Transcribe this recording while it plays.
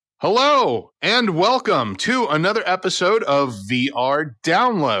Hello and welcome to another episode of VR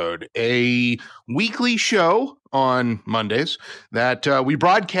Download, a weekly show on Mondays that we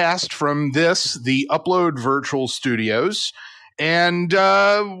broadcast from the Upload Virtual Studios. And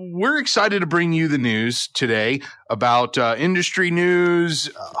we're excited to bring you the news today about industry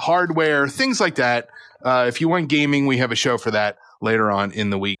news, hardware, things like that. If you want gaming, we have a show for that later on in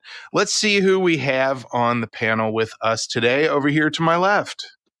the week. Let's see who we have on the panel with us today. Over here to my left.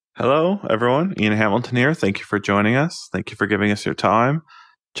 Hello, everyone. Ian Hamilton here. Thank you for joining us. Thank you for giving us your time.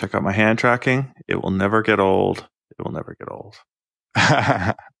 Check out my hand tracking. It will never get old. It will never get old.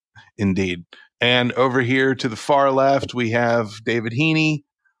 Indeed. And over here to the far left, we have David Heaney,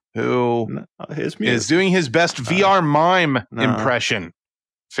 who is doing his best VR mime impression.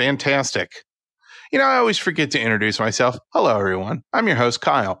 Fantastic. You know, I always forget to introduce myself. Hello, everyone. I'm your host,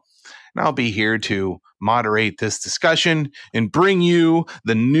 Kyle. And I'll be here to moderate this discussion and bring you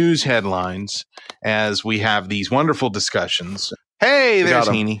the news headlines as we have these wonderful discussions. Hey, there's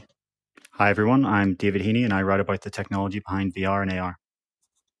Heaney. Hi, everyone. I'm David Heaney, and I write about the technology behind VR and AR.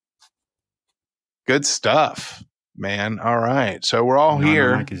 Good stuff, man. All right. So we're all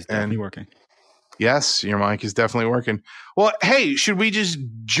here. My mic is definitely working. Yes, your mic is definitely working. Well, hey, should we just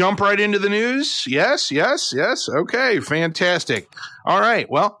jump right into the news? Yes. Okay, fantastic. All right.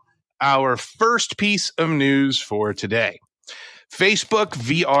 Well, our first piece of news for today. Facebook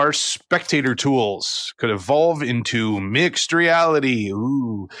VR spectator tools could evolve into mixed reality.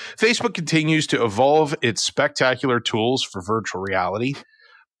 Ooh. Facebook continues to evolve its spectacular tools for virtual reality,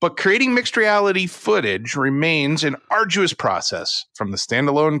 but creating mixed reality footage remains an arduous process from the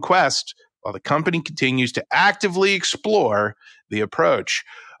standalone Quest, while the company continues to actively explore the approach.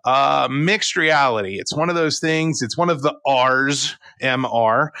 Mixed reality. It's one of those things. It's one of the R's,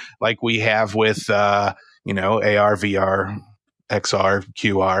 MR, like we have with, AR, VR, XR,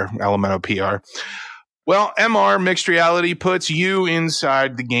 QR, Elemento PR. Well, MR, mixed reality, puts you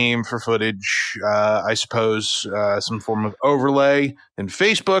inside the game for footage, I suppose, some form of overlay. And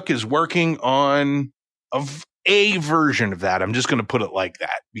Facebook is working on a version of that. I'm just going to put it like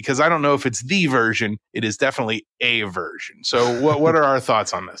that because I don't know if it's the version. It is definitely a version. So what are our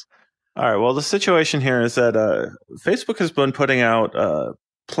thoughts on this? All right. Well, the situation here is that Facebook has been putting out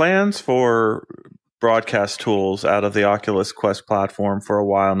plans for broadcast tools out of the Oculus Quest platform for a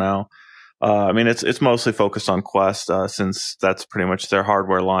while now. It's mostly focused on Quest since that's pretty much their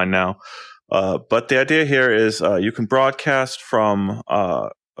hardware line now. But the idea here is you can broadcast from a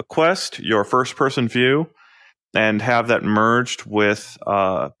Quest, your first-person view, and have that merged with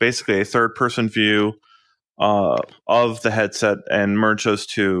basically a third-person view of the headset and merge those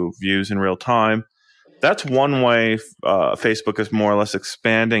two views in real time. That's one way Facebook is more or less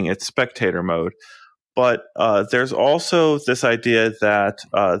expanding its spectator mode. But there's also this idea that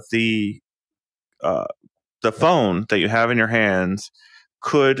the phone that you have in your hands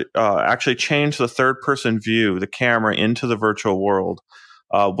could actually change the third-person view, the camera, into the virtual world.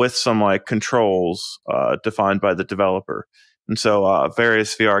 With some controls defined by the developer. And so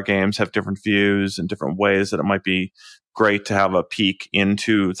various VR games have different views and different ways that it might be great to have a peek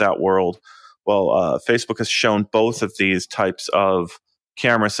into that world. Well, Facebook has shown both of these types of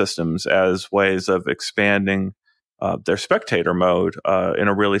camera systems as ways of expanding their spectator mode in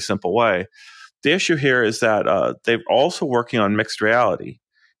a really simple way. The issue here is that they're also working on mixed reality.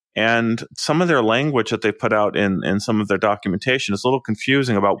 And some of their language that they put out in some of their documentation is a little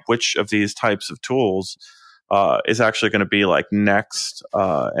confusing about which of these types of tools is actually going to be next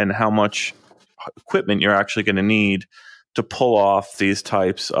and how much equipment you're actually going to need to pull off these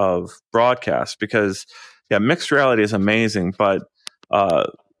types of broadcasts. Because, mixed reality is amazing, but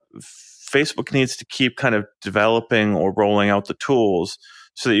Facebook needs to keep kind of developing or rolling out the tools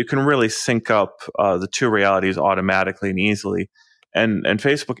so that you can really sync up the two realities automatically and easily. And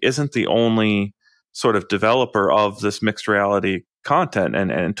Facebook isn't the only sort of developer of this mixed reality content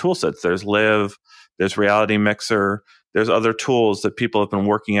and tool sets. There's Live, there's Reality Mixer, there's other tools that people have been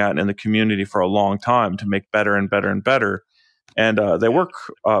working at in the community for a long time to make better and better and better. And they work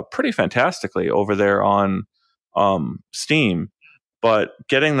pretty fantastically over there on Steam. But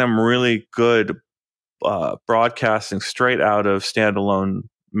getting them really good broadcasting straight out of standalone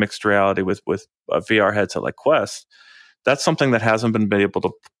mixed reality with a VR headset like Quest, that's something that hasn't been able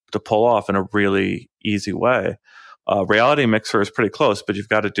to pull off in a really easy way. Reality Mixer is pretty close, but you've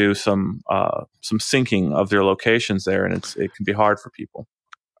got to do some syncing of their locations there, and it can be hard for people.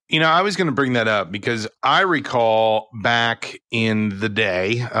 You know, I was going to bring that up because I recall back in the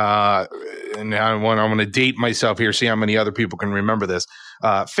day, and I want to date myself here, see how many other people can remember this.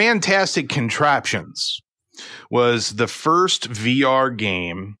 Fantastic Contraptions was the first VR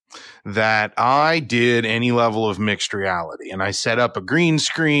game that I did any level of mixed reality. And I set up a green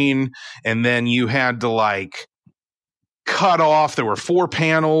screen, and then you had to like cut off. There were 4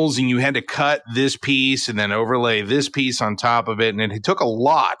 panels, and you had to cut this piece and then overlay this piece on top of it. And it took a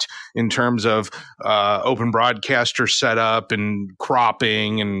lot in terms of open broadcaster setup and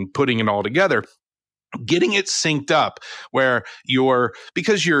cropping and putting it all together. Getting it synced up where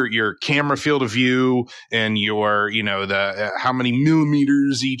because your camera field of view and the how many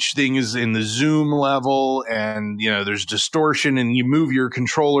millimeters each thing is in the zoom level, and there's distortion, and you move your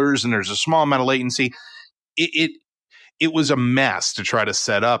controllers and there's a small amount of latency. It was a mess to try to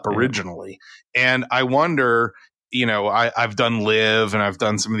set up originally. And I wonder, I've done Live and I've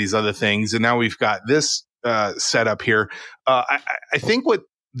done some of these other things, and now we've got this set up here. I think what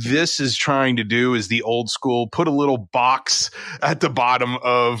this is trying to do is the old school, put a little box at the bottom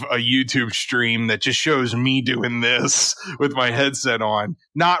of a YouTube stream that just shows me doing this with my headset on,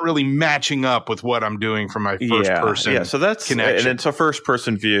 not really matching up with what I'm doing from my first person. Yeah, so that's connection. And it's a first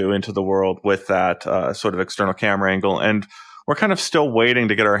person view into the world with that sort of external camera angle. And we're kind of still waiting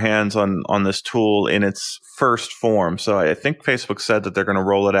to get our hands on this tool in its first form. So I think Facebook said that they're going to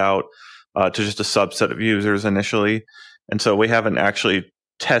roll it out to just a subset of users initially. And so we haven't actually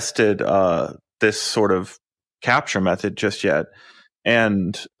tested this sort of capture method just yet,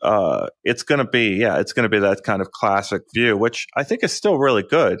 and it's going to be that kind of classic view, which I think is still really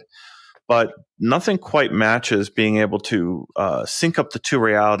good, but nothing quite matches being able to sync up the 2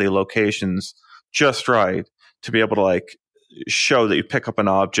 reality locations just right to be able to like show that you pick up an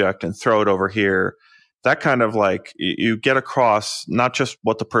object and throw it over here. That kind of like you get across not just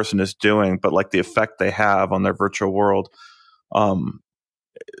what the person is doing, but like the effect they have on their virtual world.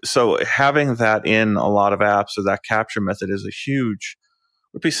 So having that in a lot of apps, or that capture method,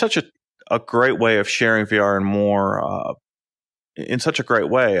 would be such a great way of sharing VR and more in such a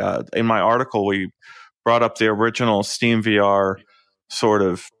great way. In my article, we brought up the original Steam VR sort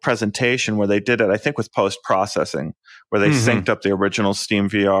of presentation where they did it, I think, with post-processing, where they synced up the original Steam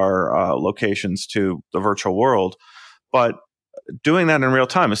VR locations to the virtual world. But doing that in real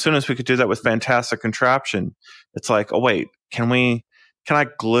time, as soon as we could do that with fantastic contraption, it's like, oh, wait, can I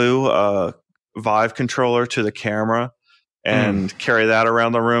glue a Vive controller to the camera and carry that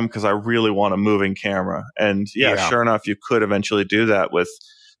around the room? Because I really want a moving camera. And sure enough, you could eventually do that with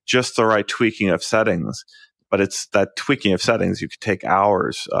just the right tweaking of settings. But it's that tweaking of settings, you could take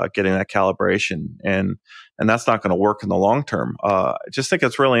hours getting that calibration. And that's not going to work in the long term. I just think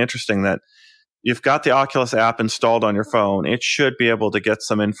it's really interesting that you've got the Oculus app installed on your phone. It should be able to get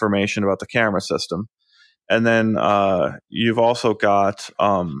some information about the camera system. And then you've also got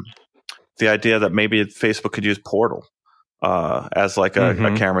the idea that maybe Facebook could use Portal as like a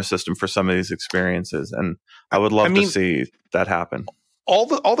camera system for some of these experiences. And I would love to see that happen. All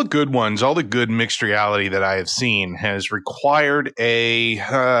the good ones, all the good mixed reality that I have seen has required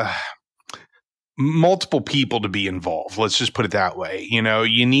multiple people to be involved. Let's just put it that way.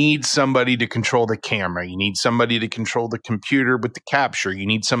 You need somebody to control the camera. You need somebody to control the computer with the capture. You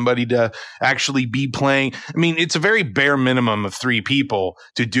need somebody to actually be playing. I mean, it's a very bare minimum of 3 people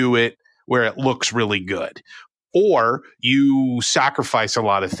to do it where it looks really good. Or you sacrifice a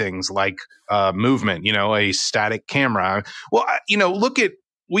lot of things like movement, a static camera. Well,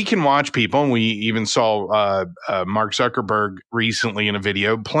 we can watch people, and we even saw Mark Zuckerberg recently in a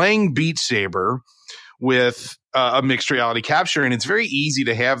video playing Beat Saber with a mixed reality capture, and it's very easy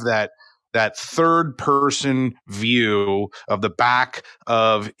to have that third person view of the back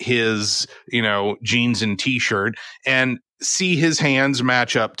of his jeans and t-shirt, and see his hands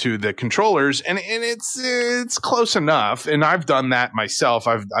match up to the controllers, and it's close enough. And I've done that myself.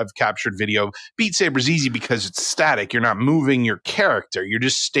 I've captured video. Beat Saber's easy because it's static. You're not moving your character. You're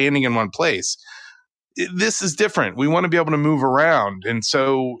just standing in one place. This is different. We want to be able to move around. And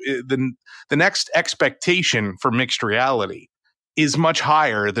so the next expectation for mixed reality is much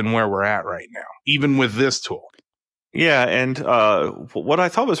higher than where we're at right now, even with this tool. Yeah. And what I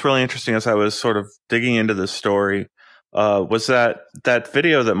thought was really interesting as I was sort of digging into this story was that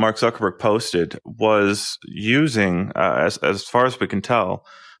video that Mark Zuckerberg posted was using, as far as we can tell,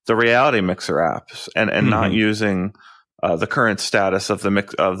 the Reality Mixer apps, and not using the current status of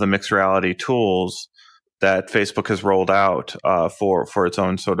the mixed reality tools that Facebook has rolled out for its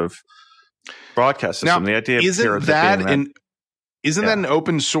own sort of broadcast system. Now, the idea isn't that an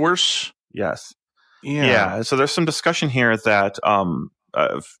open source? Yes. Yeah. So there's some discussion here that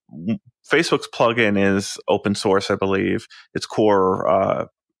Facebook's plugin is open source, I believe. Its core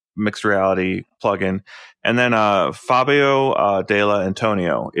mixed reality plugin. And then Fabio Della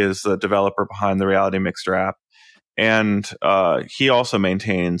Antonio is the developer behind the Reality Mixer app. And he also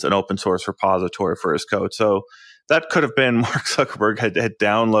maintains an open source repository for his code. So that could have been Mark Zuckerberg had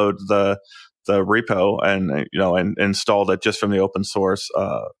downloaded the repo and installed it just from the open source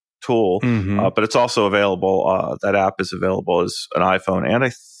tool. But it's also available. That app is available as an iPhone and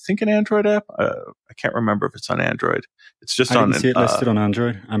I think an Android app. I can't remember if it's on Android. It's just I didn't see it listed on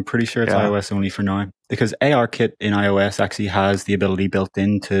Android. I'm pretty sure it's iOS only for now, because ARKit in iOS actually has the ability built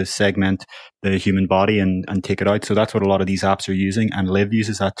in to segment the human body and take it out. So that's what a lot of these apps are using, and Live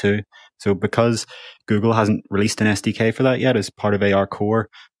uses that too. So because Google hasn't released an SDK for that yet as part of AR Core,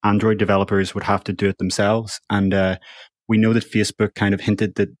 Android developers would have to do it themselves. And we know that Facebook kind of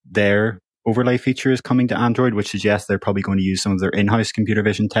hinted that their overlay feature is coming to Android, which suggests they're probably going to use some of their in-house computer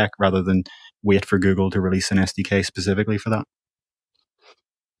vision tech rather than wait for Google to release an SDK specifically for that.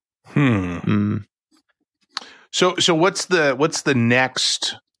 So what's the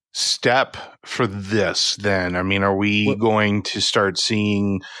next step for this then? I mean, are we going to start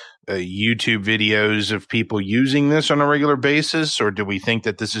seeing YouTube videos of people using this on a regular basis, or do we think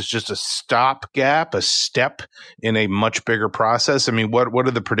that this is just a stopgap, a step in a much bigger process? I mean, what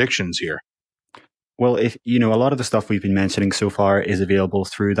are the predictions here? Well, if a lot of the stuff we've been mentioning so far is available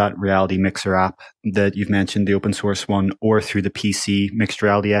through that Reality Mixer app that you've mentioned, the open source one, or through the PC mixed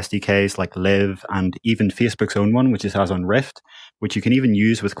reality SDKs like Live, and even Facebook's own one, which it has on Rift, which you can even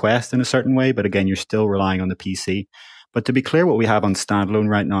use with Quest in a certain way. But again, you're still relying on the PC. But to be clear, what we have on standalone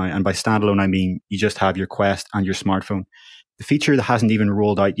right now, and by standalone, I mean you just have your Quest and your smartphone. The feature that hasn't even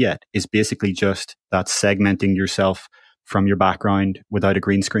rolled out yet is basically just that segmenting yourself from your background without a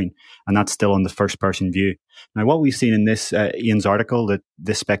green screen. And that's still on the first person view. Now, what we've seen in this, Ian's article, that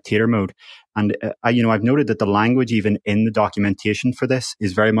this spectator mode, and I've noted that the language even in the documentation for this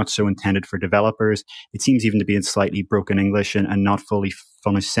is very much so intended for developers. It seems even to be in slightly broken English and not fully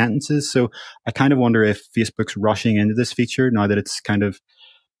finished sentences. So I kind of wonder if Facebook's rushing into this feature now that it's kind of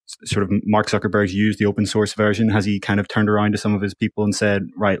sort of Mark Zuckerberg's used the open source version. Has he kind of turned around to some of his people and said,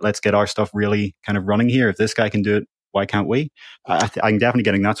 right, let's get our stuff really kind of running here. If this guy can do it, why can't we? I'm definitely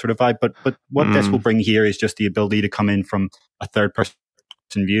getting that sort of vibe. But what this will bring here is just the ability to come in from a third person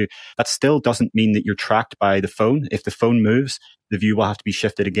view. That still doesn't mean that you're tracked by the phone. If the phone moves, the view will have to be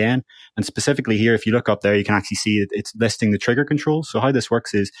shifted again. And specifically here, if you look up there, you can actually see it's listing the trigger controls. So how this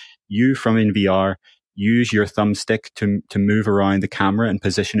works is you from in VR use your thumbstick to move around the camera and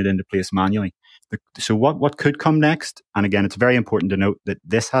position it into place manually. So what could come next? And again, it's very important to note that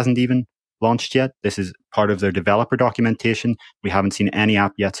this hasn't even launched yet. This is part of their developer documentation. We haven't seen any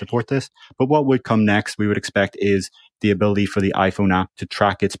app yet support this. But what would come next, we would expect, is the ability for the iPhone app to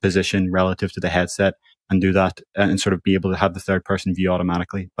track its position relative to the headset and do that and sort of be able to have the third person view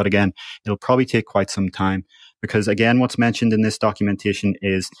automatically. But again, it'll probably take quite some time because again, what's mentioned in this documentation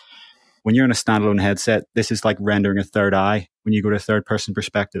is when you're in a standalone headset, this is like rendering a third eye when you go to a third person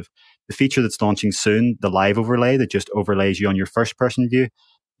perspective. The feature that's launching soon, the live overlay that just overlays you on your first person view,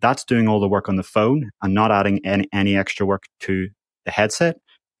 that's doing all the work on the phone and not adding any extra work to the headset.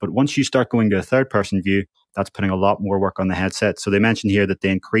 But once you start going to a third person view, that's putting a lot more work on the headset. So they mentioned here that they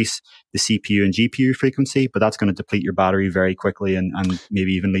increase the CPU and GPU frequency, but that's going to deplete your battery very quickly and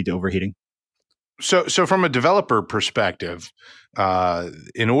maybe even lead to overheating. So from a developer perspective,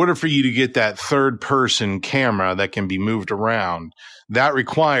 in order for you to get that third person camera that can be moved around, that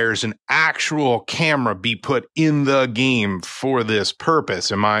requires an actual camera be put in the game for this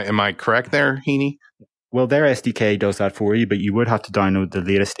purpose. Am I correct there, Heaney? Well, their SDK does that for you, but you would have to download the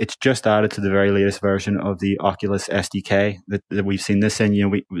latest. It's just added to the very latest version of the Oculus SDK that we've seen this in.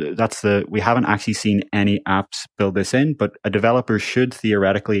 We haven't actually seen any apps build this in, but a developer should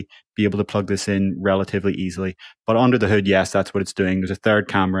theoretically be able to plug this in relatively easily. But under the hood, yes, that's what it's doing. There's a third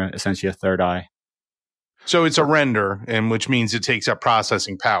camera, essentially a third eye. So it's a render, and which means it takes up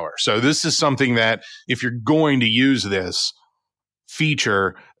processing power. So this is something that if you're going to use this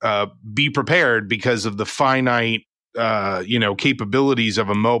feature, be prepared because of the finite, capabilities of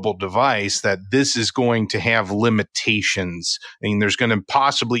a mobile device, that this is going to have limitations. I mean, there's going to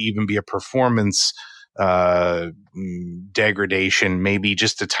possibly even be a performance degradation, maybe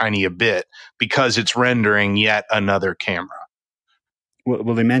just a tiny bit, because it's rendering yet another camera.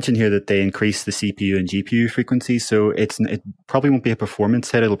 Well, they mentioned here that they increase the CPU and GPU frequency, so it probably won't be a performance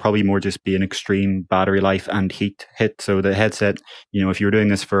hit. It'll probably more just be an extreme battery life and heat hit. So the headset, if you were doing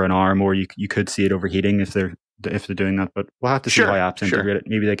this for an hour or more, you could see it overheating if they're doing that. But we'll have to see how apps integrate it.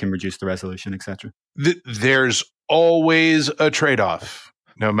 Maybe they can reduce the resolution, etc. There's always a trade-off.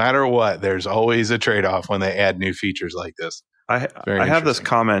 No matter what, there's always a trade-off when they add new features like this. I have this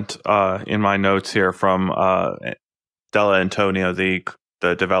comment in my notes here from Della Antonio,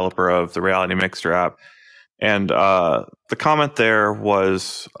 the developer of the Reality Mixer app. And the comment there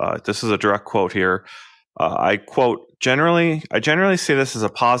was, this is a direct quote here. I quote, I generally see this as a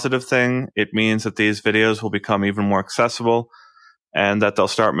positive thing. It means that these videos will become even more accessible and that they'll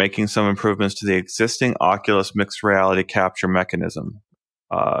start making some improvements to the existing Oculus mixed reality capture mechanism,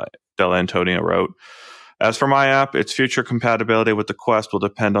 Della Antonio wrote. As for my app, its future compatibility with the Quest will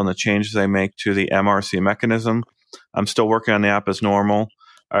depend on the changes they make to the MRC mechanism. I'm still working on the app as normal.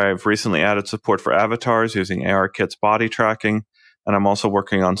 I've recently added support for avatars using ARKit's body tracking, and I'm also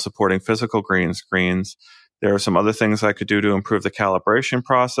working on supporting physical green screens. There are some other things I could do to improve the calibration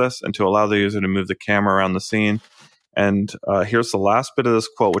process and to allow the user to move the camera around the scene. And here's the last bit of this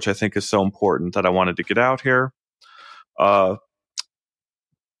quote, which I think is so important that I wanted to get out here.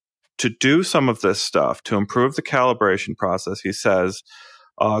 To do some of this stuff, to improve the calibration process, he says,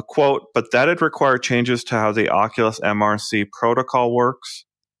 quote, but that'd require changes to how the Oculus MRC protocol works.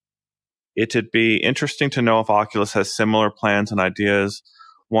 It'd be interesting to know if Oculus has similar plans and ideas.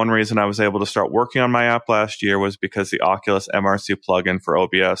 One reason I was able to start working on my app last year was because the Oculus MRC plugin for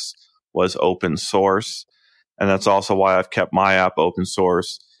OBS was open source. And that's also why I've kept my app open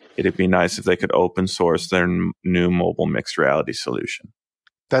source. It'd be nice if they could open source their new mobile mixed reality solution.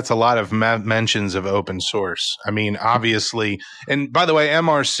 That's a lot of mentions of open source. I mean, obviously, and by the way,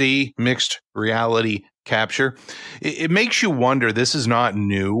 MRC, mixed reality capture, it makes you wonder. This is not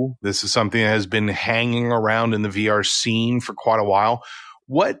new. This is something that has been hanging around in the VR scene for quite a while.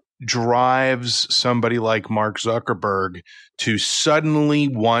 What drives somebody like Mark Zuckerberg to suddenly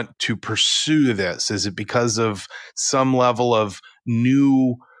want to pursue this? Is it because of some level of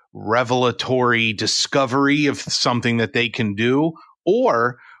new revelatory discovery of something that they can do?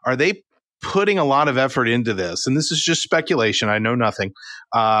 Or are they putting a lot of effort into this? And this is just speculation. I know nothing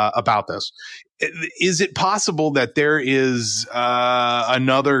about this. Is it possible that there is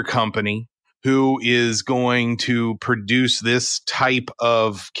another company who is going to produce this type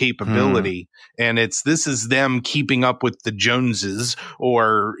of capability, and this is them keeping up with the Joneses,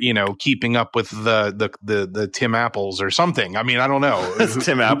 or keeping up with the Tim Apples or something? I mean, I don't know. It's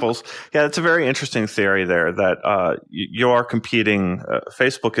Tim Apples. Yeah, it's a very interesting theory there that you are competing.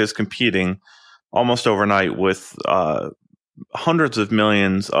 Facebook is competing almost overnight with hundreds of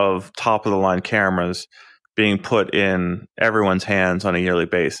millions of top of the line cameras being put in everyone's hands on a yearly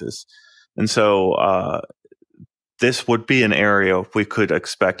basis. And so this would be an area we could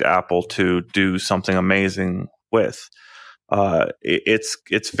expect Apple to do something amazing with.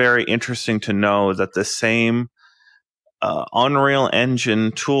 It's very interesting to know that the same Unreal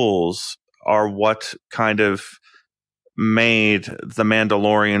Engine tools are what kind of made the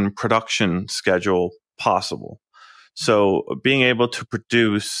Mandalorian production schedule possible. So being able to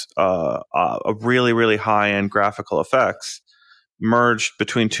produce a really, really high-end graphical effects merged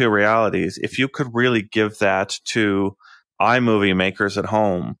between two realities, if you could really give that to iMovie makers at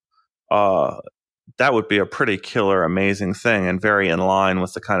home, that would be a pretty killer, amazing thing, and very in line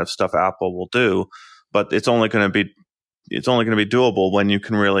with the kind of stuff Apple will do. But it's only going to be doable when you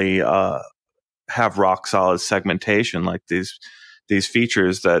can really have rock solid segmentation, like these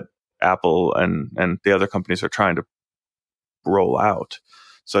features that Apple and the other companies are trying to roll out.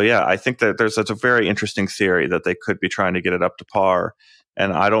 So yeah, I think that that's a very interesting theory that they could be trying to get it up to par.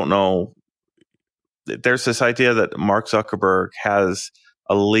 And I don't know, there's this idea that Mark Zuckerberg has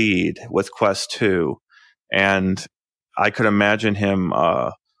a lead with Quest 2, and I could imagine him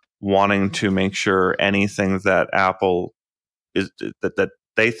wanting to make sure anything that Apple is that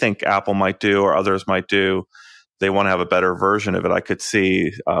they think Apple might do or others might do, they want to have a better version of it. I could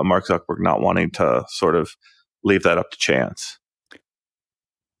see Mark Zuckerberg not wanting to sort of leave that up to chance.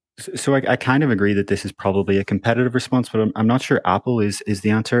 So I kind of agree that this is probably a competitive response, but I'm not sure Apple is the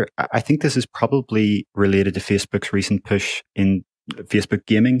answer. I think this is probably related to Facebook's recent push in Facebook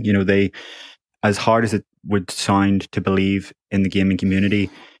gaming. They, as hard as it would sound to believe in the gaming community,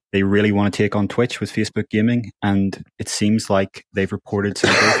 they really want to take on Twitch with Facebook gaming, and it seems like they've reported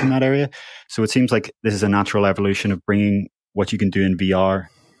some growth in that area. So it seems like this is a natural evolution of bringing what you can do in VR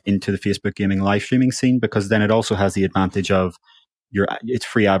into the Facebook gaming live streaming scene, because then it also has the advantage of it's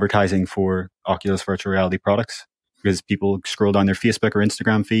free advertising for Oculus virtual reality products, because people scroll down their Facebook or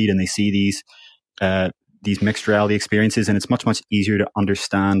Instagram feed and they see these mixed reality experiences, and it's much, much easier to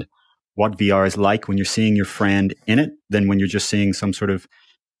understand what VR is like when you're seeing your friend in it than when you're just seeing some sort of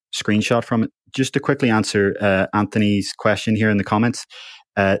screenshot from it. Just to quickly answer Anthony's question here in the comments,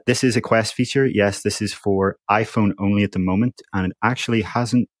 this is a Quest feature. Yes, this is for iPhone only at the moment, and it actually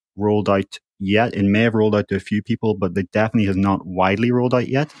hasn't rolled out yet. It may have rolled out to a few people, but it definitely has not widely rolled out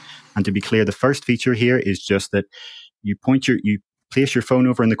yet. And to be clear, the first feature here is just that you place your phone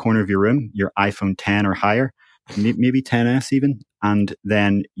over in the corner of your room, your iPhone 10 or higher, maybe 10s even, and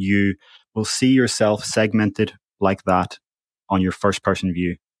then you will see yourself segmented like that on your first person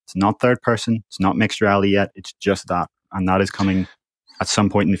view. It's not third person, it's not mixed reality yet, it's just that. And that is coming at some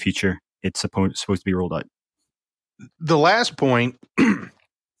point in the future. It's supposed to be rolled out. The last point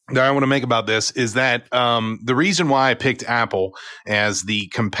that I want to make about this is that the reason why I picked Apple as the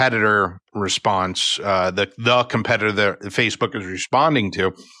competitor response, the competitor that Facebook is responding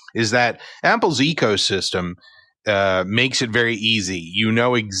to, is that Apple's ecosystem makes it very easy. You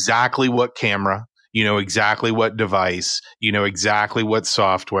know exactly what camera, you know exactly what device, you know exactly what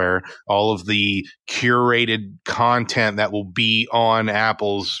software, all of the curated content that will be on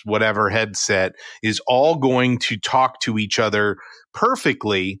Apple's whatever headset is all going to talk to each other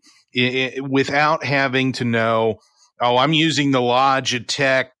perfectly without having to know, oh, I'm using the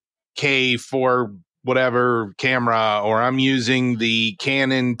Logitech K4 whatever camera, or I'm using the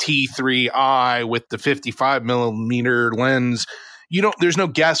Canon T3i with the 55 millimeter lens. There's no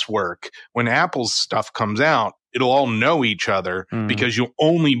guesswork. When Apple's stuff comes out, it'll all know each other because you'll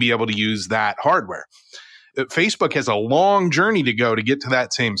only be able to use that hardware. Facebook has a long journey to go to get to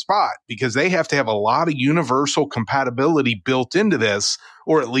that same spot because they have to have a lot of universal compatibility built into this,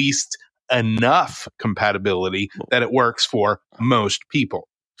 or at least enough compatibility that it works for most people.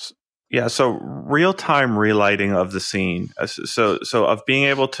 Yeah, so real-time relighting of the scene. So of being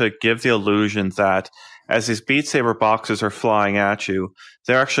able to give the illusion that as these Beat Saber boxes are flying at you,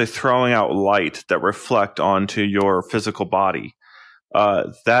 they're actually throwing out light that reflect onto your physical body.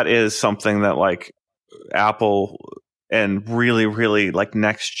 That is something that like Apple and really, really like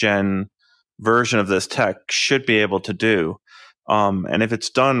next gen version of this tech should be able to do. And if it's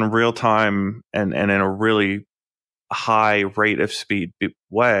done real time and in a really high rate of speed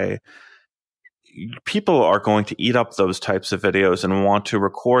way, people are going to eat up those types of videos and want to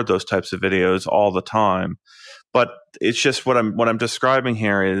record those types of videos all the time. But it's just what I'm describing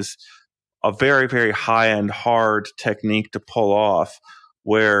here is a very, very high end hard technique to pull off,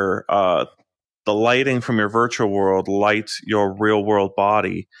 where the lighting from your virtual world lights your real world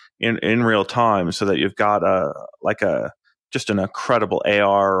body in real time, so that you've got just an incredible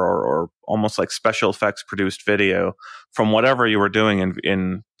AR or almost like special effects produced video from whatever you were doing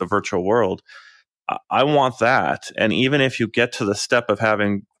in the virtual world. I want that. And even if you get to the step of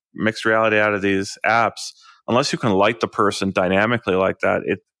having mixed reality out of these apps, unless you can light the person dynamically like that,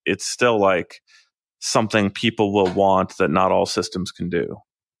 it's still like something people will want that not all systems can do.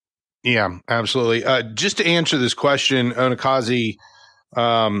 Yeah, absolutely. Just to answer this question, Onakazi,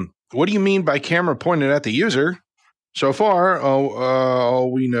 what do you mean by camera pointed at the user? So far,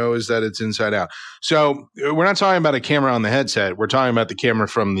 all we know is that it's inside out. So we're not talking about a camera on the headset. We're talking about the camera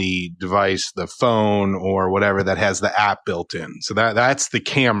from the device, the phone or whatever that has the app built in. So that's the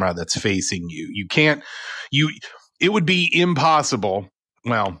camera that's facing you. It would be impossible.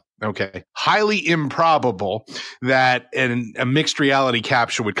 Well, okay, highly improbable that a mixed reality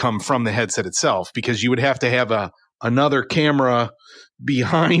capture would come from the headset itself, because you would have to have another camera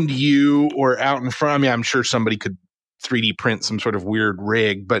behind you or out in front. I mean, I'm sure somebody could 3D print some sort of weird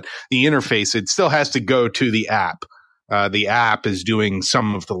rig, but the interface, it still has to go to the app. The app is doing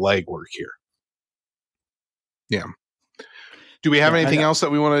some of the legwork here. Yeah. Do we have anything else that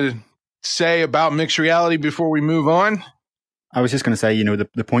we want to say about mixed reality before we move on? I was just going to say,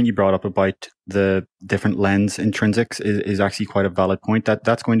 the point you brought up about the different lens intrinsics is actually quite a valid point.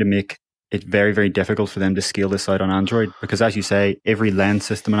 That's going to make it very, very difficult for them to scale this out on Android, because as you say, every lens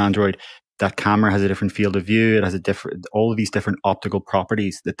system on Android, that camera has a different field of view. It has all of these different optical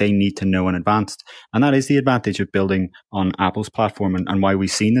properties that they need to know in advance. And that is the advantage of building on Apple's platform and why we've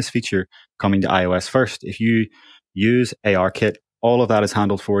seen this feature coming to iOS first. If you use ARKit, all of that is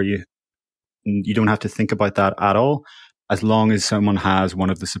handled for you. You don't have to think about that at all, as long as someone has one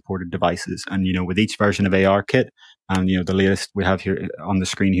of the supported devices. And, with each version of ARKit, and, the latest we have here on the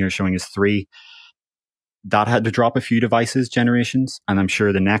screen here showing is 3, that had to drop a few devices generations. And I'm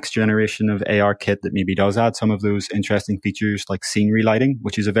sure the next generation of ARKit that maybe does add some of those interesting features like scene relighting,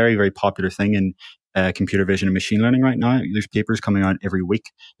 which is a very, very popular thing in computer vision and machine learning right now. There's papers coming out every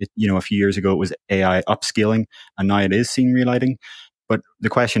week. A few years ago it was AI upscaling, and now it is scene relighting. But the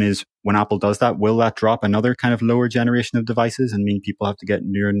question is, when Apple does that, will that drop another kind of lower generation of devices and mean people have to get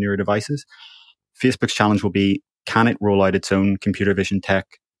newer and newer devices? Facebook's challenge will be, can it roll out its own computer vision tech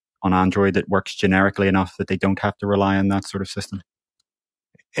on Android that works generically enough that they don't have to rely on that sort of system?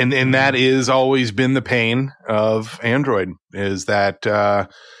 And that is always been the pain of Android, is that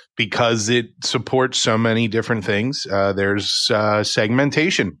because it supports so many different things, there's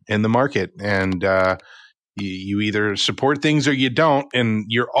segmentation in the market, and you either support things or you don't, and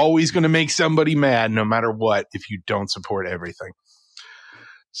you're always going to make somebody mad no matter what if you don't support everything.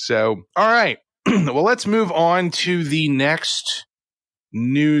 So, all right. Well, let's move on to the next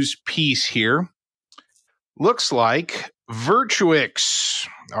news piece here. Looks like Virtuix,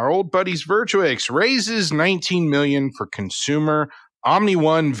 our old buddies Virtuix, raises $19 million for consumer Omni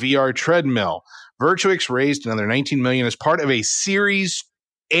One VR treadmill. Virtuix raised another $19 million as part of a Series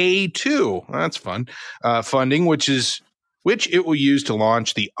A2. That's fun. Funding, which it will use to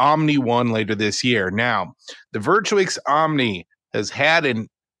launch the Omni One later this year. Now, the Virtuix Omni has had an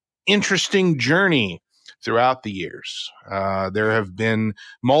interesting journey throughout the years. There have been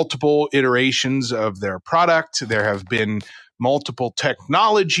multiple iterations of their product. There have been multiple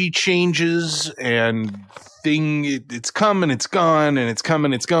technology changes, and it's come and it's gone, and it's come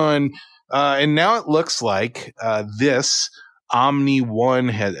and it's gone. And now it looks like this Omni One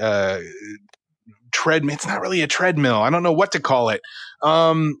treadmill. It's not really a treadmill. I don't know what to call it.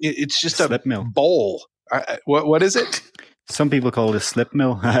 It's just a bowl. What is it? Some people call it a slip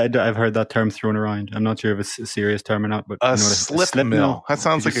mill. I've heard that term thrown around. I'm not sure if it's a serious term or not. But a slip mill. That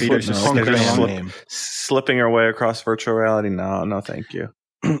sounds like a name. Slipping our way across virtual reality. No, thank you.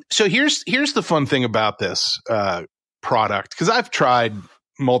 So here's the fun thing about this product, because I've tried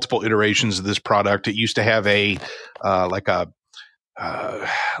multiple iterations of this product. It used to have a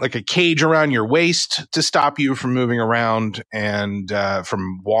cage around your waist to stop you from moving around and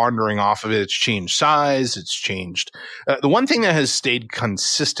from wandering off of it. It's changed size. It's changed. The one thing that has stayed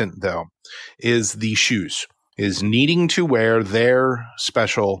consistent, though, is the shoes, is needing to wear their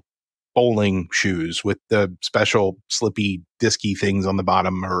special bowling shoes with the special slippy, disky things on the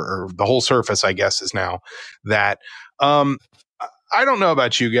bottom, or the whole surface, I guess, is now that. I don't know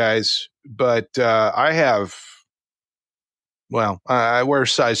about you guys, but I wear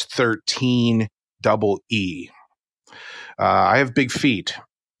size 13 double E. I have big feet,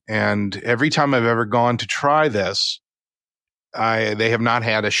 and every time I've ever gone to try this, they have not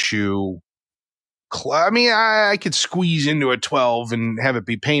had a shoe. I could squeeze into a 12 and have it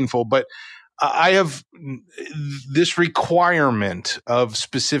be painful, but I have this requirement of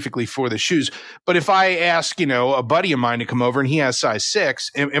specifically for the shoes. But if I ask, a buddy of mine to come over and he has size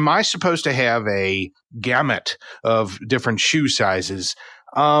 6, am I supposed to have a gamut of different shoe sizes?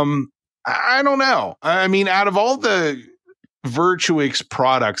 I don't know. I mean, out of all the Virtuix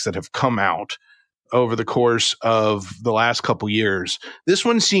products that have come out over the course of the last couple years, this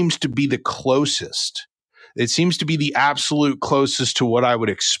one seems to be the closest. It seems to be the absolute closest to what I would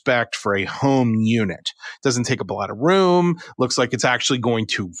expect for a home unit. Doesn't take up a lot of room. Looks like it's actually going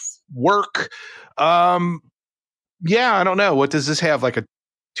to work. I don't know. What does this have? Like a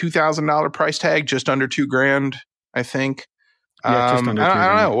 $2,000 price tag? Just under $2,000, I think. Yeah, just under $2,000. I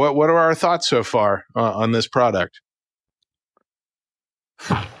don't know. What are our thoughts so far on this product?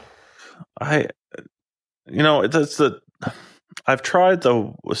 I've tried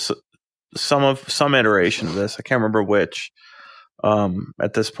some iteration of this. I can't remember which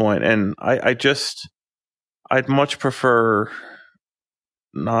at this point, and I'd much prefer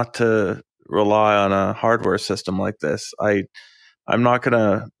not to rely on a hardware system like this. I'm not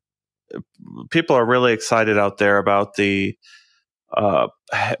gonna. People are really excited out there about the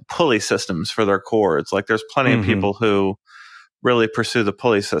pulley systems for their cords. Like, there's plenty of people who really pursue the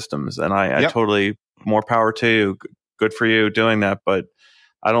pulley systems, and I totally, more power to you. Good for you doing that, but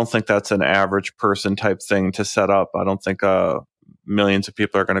I don't think that's an average person type thing to set up. I don't think millions of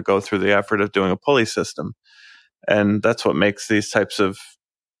people are going to go through the effort of doing a pulley system. And that's what makes these types of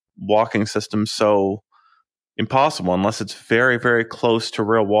walking systems so impossible, unless it's very, very close to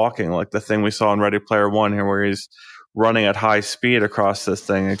real walking, like the thing we saw in Ready Player One here, where he's running at high speed across this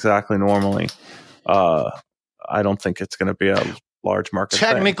thing exactly normally. I don't think it's going to be a large market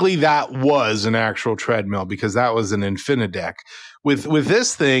Technically, thing. That was an actual treadmill, because that was an Infinideck. With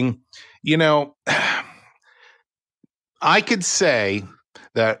this thing, I could say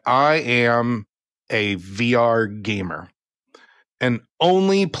that I am a VR gamer and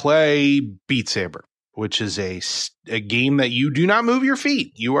only play Beat Saber, which is a game that you do not move your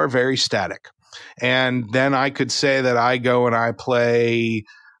feet. You are very static. And then I could say that I go and I play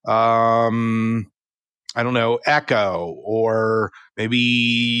Echo, or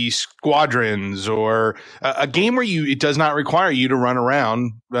maybe Squadrons, or a game where it does not require you to run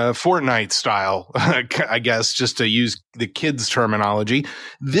around Fortnite style, I guess, just to use the kids' terminology.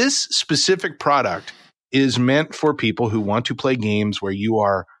 This specific product is meant for people who want to play games where you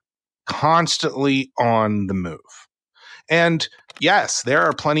are constantly on the move. And yes, there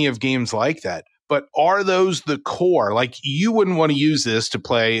are plenty of games like that. But are those the core? Like, you wouldn't want to use this to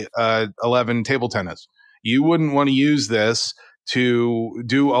play 11 table tennis. You wouldn't want to use this to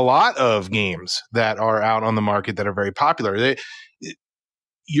do a lot of games that are out on the market that are very popular.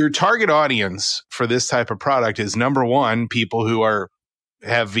 Your target audience for this type of product is, number one, people who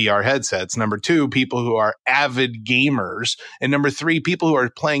have VR headsets. Number two, people who are avid gamers. And number three, people who are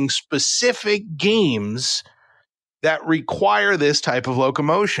playing specific games that require this type of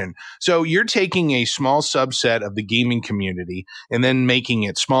locomotion. So you're taking a small subset of the gaming community and then making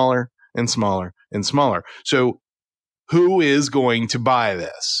it smaller and smaller and smaller. So who is going to buy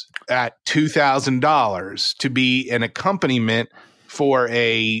this at $2,000 to be an accompaniment for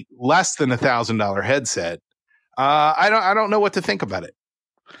a less than $1,000 headset? I don't know what to think about it.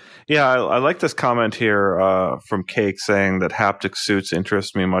 Yeah, I like this comment here from Cake saying that haptic suits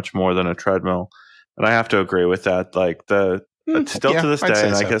interest me much more than a treadmill. And I have to agree with that. Like to this day,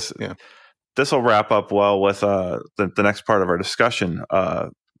 and I guess this will wrap up well with the next part of our discussion,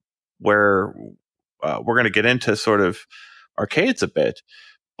 where we're going to get into sort of arcades a bit.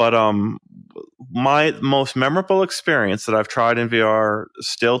 But my most memorable experience that I've tried in VR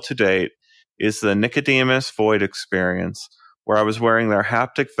still to date is the Nicodemus Void experience, where I was wearing their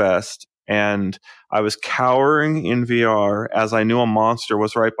haptic vest and I was cowering in VR as I knew a monster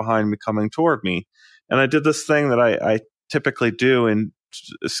was right behind me coming toward me. And I did this thing that I typically do in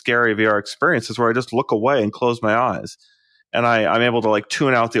scary VR experiences where I just look away and close my eyes. And I'm able to like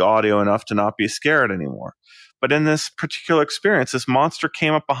tune out the audio enough to not be scared anymore. But in this particular experience, this monster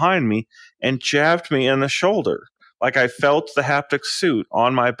came up behind me and jabbed me in the shoulder. Like I felt the haptic suit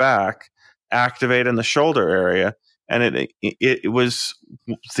on my back activate in the shoulder area. And it was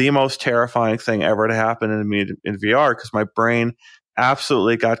the most terrifying thing ever to happen to me in VR, because my brain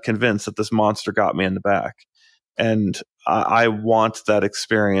absolutely got convinced that this monster got me in the back. And I want that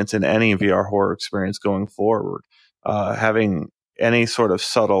experience in any VR horror experience going forward. Having any sort of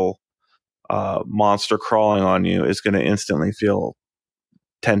subtle monster crawling on you is going to instantly feel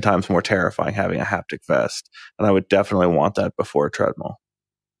 10 times more terrifying having a haptic vest. And I would definitely want that before a treadmill.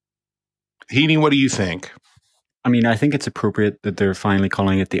 Heaney, what do you think? I mean, I think it's appropriate that they're finally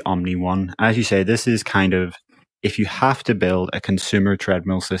calling it the Omni One. As you say, this is kind of, if you have to build a consumer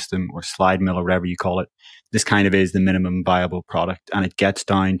treadmill system or slide mill or whatever you call it, this kind of is the minimum viable product. And it gets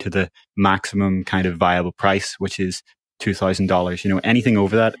down to the maximum kind of viable price, which is $2,000. You know, anything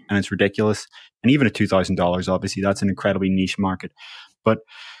over that, and it's ridiculous. And even at $2,000, obviously, that's an incredibly niche market. But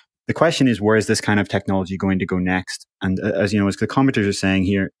the question is, where is this kind of technology going to go next? And as you know, as the commenters are saying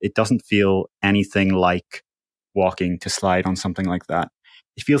here, it doesn't feel anything like walking to slide on something like that.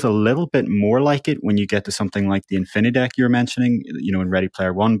 It feels a little bit more like it when you get to something like the Infinideck you're mentioning, you know, in Ready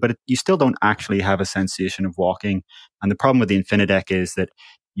Player One, but you still don't actually have a sensation of walking. And the problem with the Infinideck is that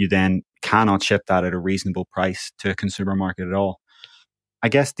you then cannot ship that at a reasonable price to a consumer market at all. I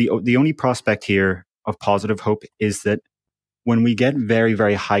guess the only prospect here of positive hope is that when we get very,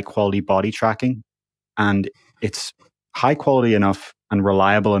 very high quality body tracking, and it's high quality enough and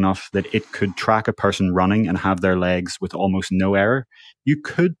reliable enough that it could track a person running and have their legs with almost no error, you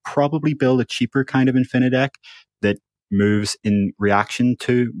could probably build a cheaper kind of Infinideck that moves in reaction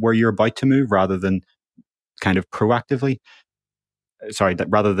to where you're about to move rather than kind of proactively.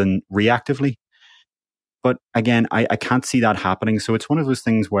 Rather than reactively. But again, I can't see that happening. So it's one of those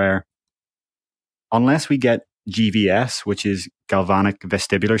things where unless we get GVS, which is galvanic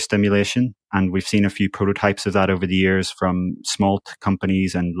vestibular stimulation, and we've seen a few prototypes of that over the years from small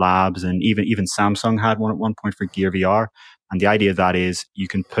companies and labs, and even Samsung had one at one point for Gear VR. And the idea of that is you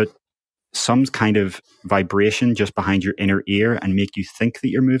can put some kind of vibration just behind your inner ear and make you think that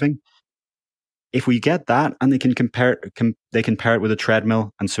you're moving. If we get that, and they can pair it with a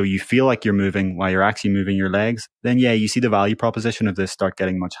treadmill, and so you feel like you're moving while you're actually moving your legs, then yeah, you see the value proposition of this start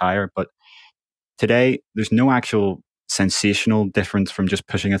getting much higher. But today, there's no actual sensational difference from just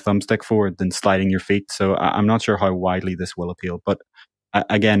pushing a thumbstick forward than sliding your feet. So I'm not sure how widely this will appeal. But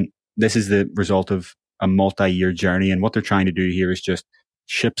again, this is the result of a multi-year journey, and what they're trying to do here is just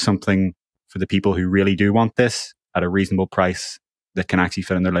ship something for the people who really do want this at a reasonable price that can actually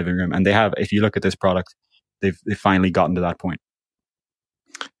fit in their living room. And they have, if you look at this product, they've finally gotten to that point.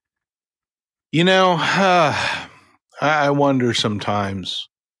 You know, I wonder sometimes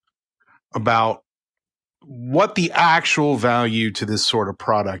about what the actual value to this sort of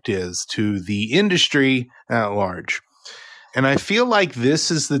product is to the industry at large. And I feel like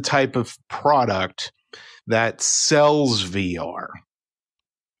this is the type of product that sells VR.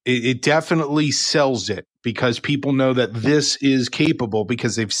 It definitely sells it because people know that this is capable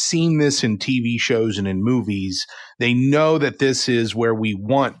because they've seen this in TV shows and in movies. They know that this is where we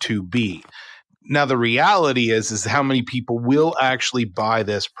want to be. Now, the reality is how many people will actually buy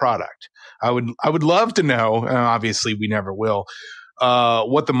this product. I would love to know, and obviously we never will,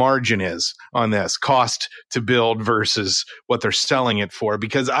 what the margin is on this cost to build versus what they're selling it for,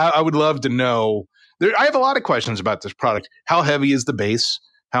 because I would love to know. I have a lot of questions about this product. How heavy is the base?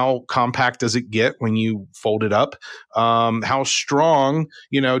 How compact does it get when you fold it up? How strong,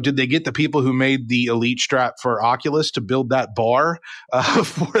 did they get the people who made the Elite strap for Oculus to build that bar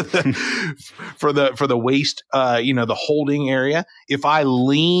for the waist, the holding area? If I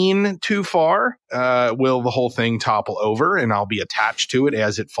lean too far, will the whole thing topple over and I'll be attached to it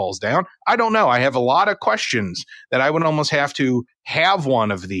as it falls down? I don't know. I have a lot of questions that I would almost have to have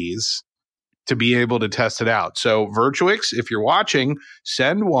one of these to be able to test it out. So Virtuix, if you're watching,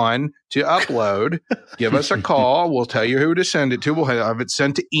 send one to upload. Give us a call. We'll tell you who to send it to. We'll have it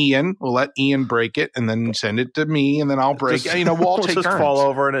sent to Ian. We'll let Ian break it and then send it to me, and then I'll break it. We'll all take just turns. Fall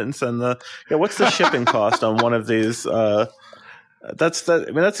over in it and send what's the shipping cost on one of these? That's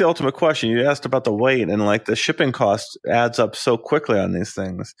the ultimate question. You asked about the weight, and like the shipping cost adds up so quickly on these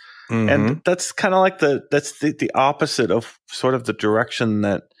things. Mm-hmm. And that's kind of like the opposite of sort of the direction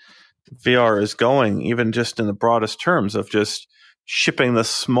that VR is going, even just in the broadest terms of just shipping the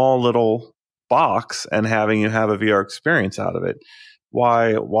small little box and having you have a VR experience out of it.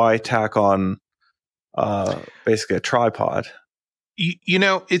 Why tack on basically a tripod?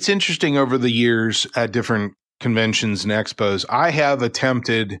 It's interesting over the years at different conventions and expos.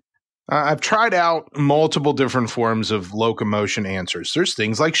 I've tried out multiple different forms of locomotion answers. There's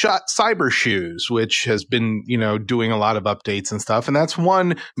things like Cyber Shoes, which has been, doing a lot of updates and stuff. And that's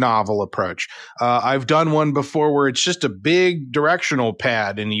one novel approach. I've done one before where it's just a big directional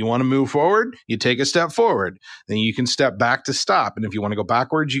pad and you want to move forward, you take a step forward. Then you can step back to stop. And if you want to go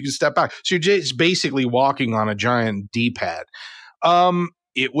backwards, you can step back. So you're just basically walking on a giant D-pad.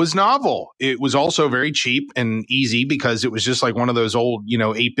 It was novel. It was also very cheap and easy because it was just like one of those old,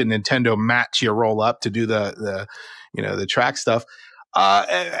 8-bit Nintendo mats you roll up to do the track stuff.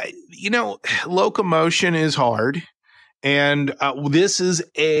 Locomotion is hard, and this is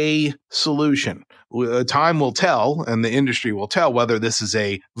a solution. Time will tell, and the industry will tell whether this is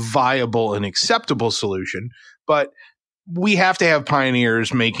a viable and acceptable solution. But we have to have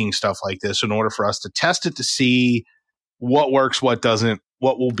pioneers making stuff like this in order for us to test it to see what works, what doesn't,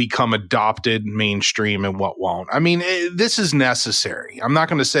 what will become adopted mainstream and what won't. I mean, this is necessary. I'm not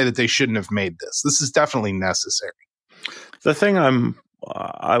going to say that they shouldn't have made this. This is definitely necessary. The thing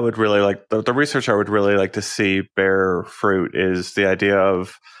I would really like, the research I would really like to see bear fruit is the idea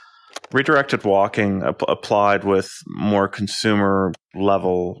of redirected walking applied with more consumer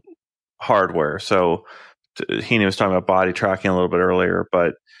level hardware. So Heaney was talking about body tracking a little bit earlier,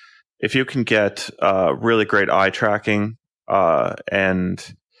 but if you can get really great eye tracking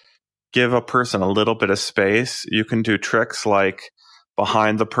and give a person a little bit of space, you can do tricks like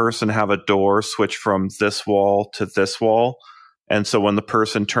behind the person have a door switch from this wall to this wall. And so when the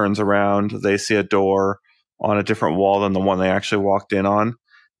person turns around, they see a door on a different wall than the one they actually walked in on.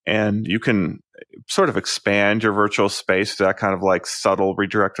 And you can sort of expand your virtual space to that kind of like subtle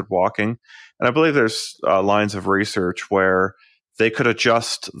redirected walking. And I believe there's lines of research where they could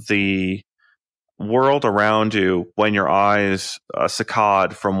adjust the world around you when your eyes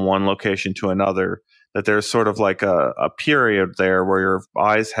saccade from one location to another, that there's sort of like a period there where your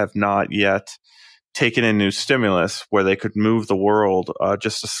eyes have not yet taken in new stimulus, where they could move the world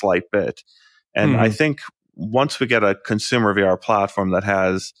just a slight bit. And I think once we get a consumer VR platform that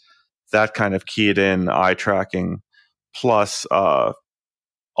has that kind of keyed in eye tracking plus a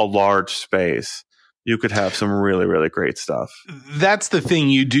large space, you could have some really, really great stuff. That's the thing.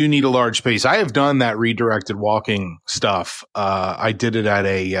 You do need a large space. I have done that redirected walking stuff. I did it at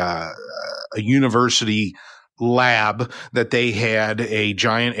a university lab that they had a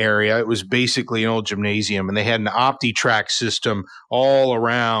giant area. It was basically an old gymnasium, and they had an OptiTrack system all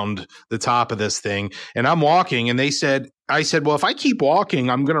around the top of this thing. And I'm walking, and I said, well, if I keep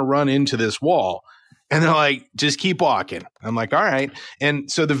walking, I'm going to run into this wall. And they're like, just keep walking. I'm like, all right. And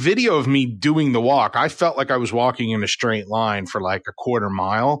so the video of me doing the walk, I felt like I was walking in a straight line for like a quarter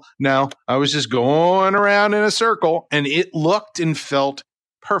mile. No, I was just going around in a circle, and it looked and felt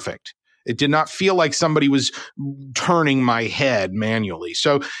perfect. It did not feel like somebody was turning my head manually.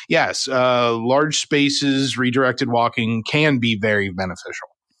 So yes, large spaces, redirected walking can be very beneficial.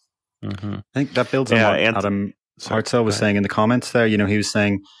 Mm-hmm. I think that builds on what Adam Hartzell was saying in the comments there. He was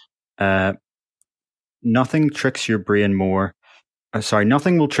saying, nothing tricks your brain more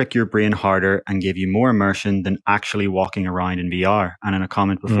nothing will trick your brain harder and give you more immersion than actually walking around in VR. And in a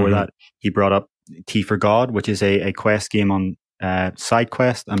comment before that, he brought up T for God, which is a Quest game on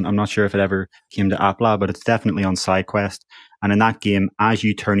SideQuest. I'm not sure if it ever came to App Lab, but it's definitely on SideQuest. And in that game, as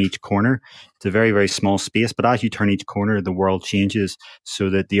you turn each corner, it's a very, very small space, but as you turn each corner, the world changes so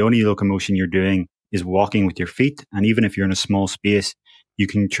that the only locomotion you're doing is walking with your feet. And even if you're in a small space, you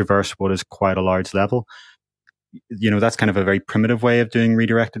can traverse what is quite a large level. That's kind of a very primitive way of doing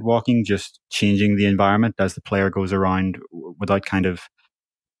redirected walking, just changing the environment as the player goes around without kind of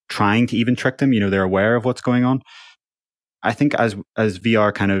trying to even trick them. They're aware of what's going on. I think as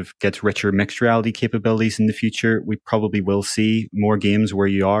VR kind of gets richer mixed reality capabilities in the future, we probably will see more games where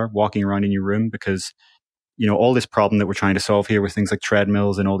you are walking around in your room because, all this problem that we're trying to solve here with things like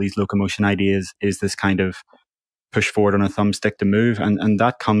treadmills and all these locomotion ideas is this kind of push forward on a thumbstick to move. And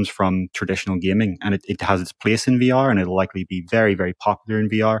that comes from traditional gaming, and it has its place in VR, and it'll likely be very, very popular in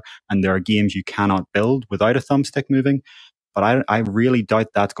VR. And there are games you cannot build without a thumbstick moving. But I really doubt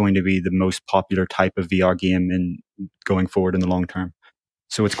that's going to be the most popular type of VR game in going forward in the long term.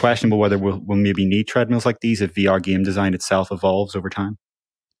 So it's questionable whether we'll maybe need treadmills like these if VR game design itself evolves over time.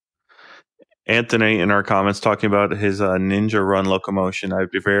 Anthony in our comments talking about his Ninja Run locomotion. I'd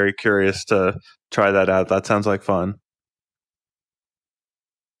be very curious to try that out. That sounds like fun.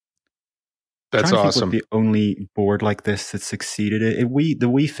 That's awesome. The only board like this that succeeded it. The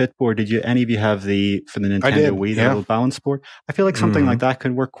Wii Fit board. Did any of you have for the Nintendo Wii, the little balance board? I feel like something like that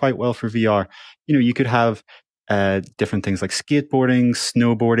could work quite well for VR. You could have different things like skateboarding,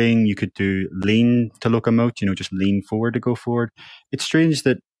 snowboarding. You could do lean to locomote. Just lean forward to go forward. It's strange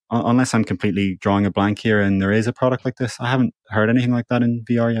that unless I'm completely drawing a blank here, and there is a product like this, I haven't heard anything like that in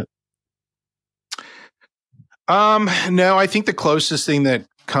VR yet. No, I think the closest thing that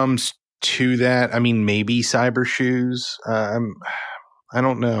comes to that, maybe Cyber Shoes. I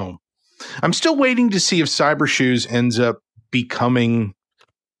don't know. I'm still waiting to see if Cyber Shoes ends up becoming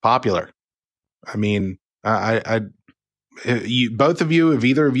popular. Both of you, if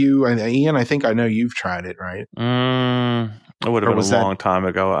either of you, and Ian, I think I know you've tried it, right? It would have been a long time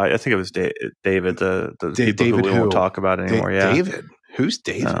ago. I think it was David, the people who we won't talk about anymore. David? Who's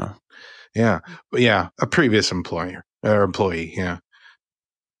David? Yeah, a previous employee. Yeah.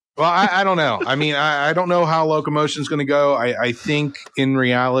 Well, I don't know. I don't know how locomotion is going to go. I think in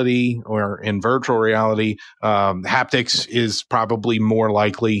reality or in virtual reality, haptics is probably more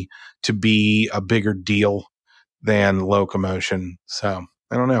likely to be a bigger deal than locomotion. So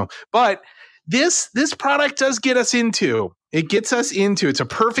I don't know. But this product does get us into. It gets us into. It's a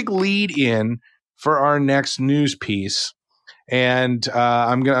perfect lead in for our next news piece, and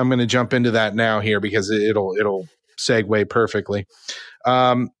I'm gonna jump into that now here because it'll segue perfectly.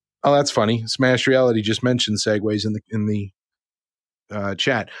 Oh, that's funny. Smash Reality just mentioned segues in the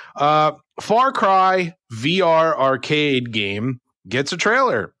chat. Far Cry VR arcade game gets a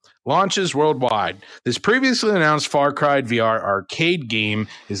trailer. Launches worldwide. This previously announced Far Cry VR arcade game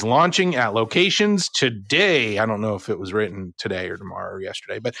is launching at locations today. I don't know if it was written today or tomorrow or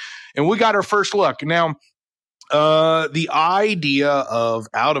yesterday, and we got our first look. Now, the idea of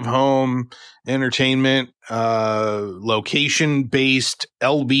out-of-home entertainment, location-based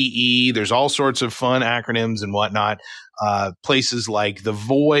LBE, there's all sorts of fun acronyms and whatnot. Places like The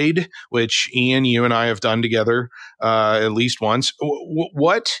Void, which Ian, you and I have done together at least once.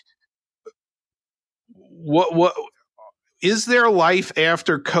 What is there life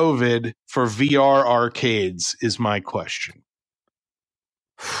after COVID for VR arcades is my question.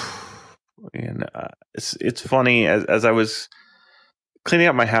 And it's funny, as I was cleaning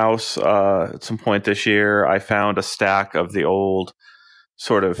up my house at some point this year, I found a stack of the old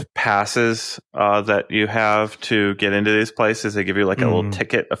sort of passes that you have to get into these places. They give you like a little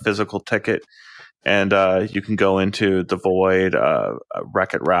ticket, a physical ticket, and you can go into The Void,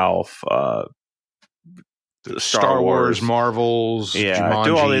 Wreck-It Ralph, Star Wars, Marvels, Jumanji,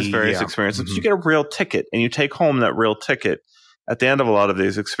 do all these various experiences. You get a real ticket, and you take home that real ticket at the end of a lot of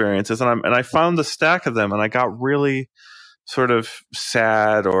these experiences. And I found the stack of them, and I got really sort of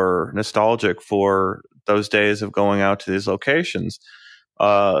sad or nostalgic for those days of going out to these locations.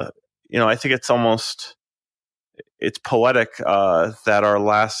 I think it's poetic that our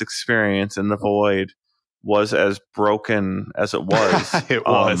last experience in The Void was as broken as it was. It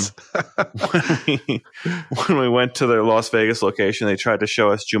was. When we went to the Las Vegas location, they tried to show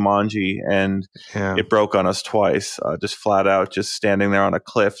us Jumanji, and it broke on us twice. Just flat out, just standing there on a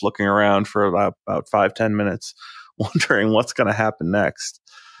cliff, looking around for about 5-10 minutes, wondering what's going to happen next.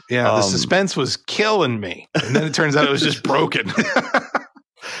 Yeah, the suspense was killing me, and then it turns out it was just broken.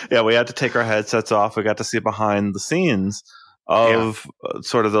 Yeah, we had to take our headsets off. We got to see behind the scenes. of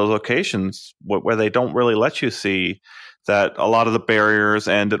sort of those locations where they don't really let you see that a lot of the barriers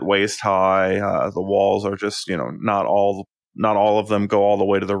end at waist high. The walls are just, not all of them go all the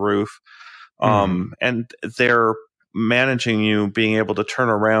way to the roof. And they're managing you being able to turn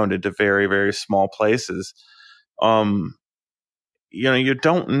around into very, very small places. You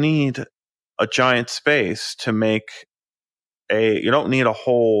don't need a giant space to make you don't need a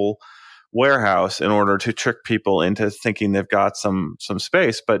whole warehouse in order to trick people into thinking they've got some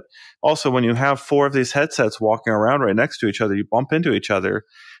space. But also, when you have 4 of these headsets walking around right next to each other, you bump into each other,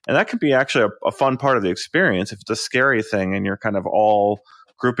 and that can be actually a fun part of the experience if it's a scary thing and you're kind of all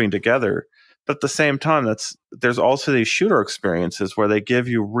grouping together. But at the same time, there's also these shooter experiences where they give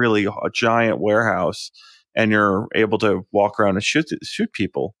you really a giant warehouse and you're able to walk around and shoot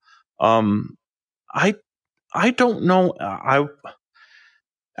people. I don't know.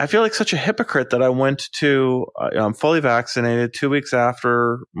 I feel like such a hypocrite that I went to, I'm fully vaccinated 2 weeks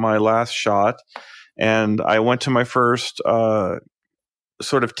after my last shot. And I went to my first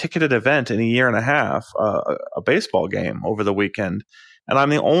sort of ticketed event in a year and a half, a baseball game over the weekend. And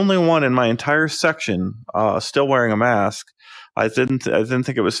I'm the only one in my entire section still wearing a mask. I didn't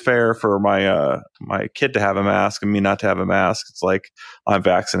think it was fair for my kid to have a mask and me not to have a mask. It's like, I'm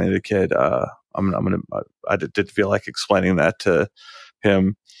vaccinated, kid. I did feel like explaining that to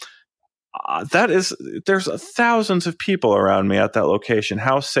him. There's thousands of people around me at that location.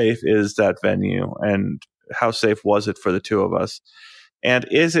 How safe is that venue, and how safe was it for the two of us? And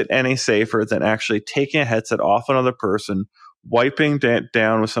is it any safer than actually taking a headset off another person, wiping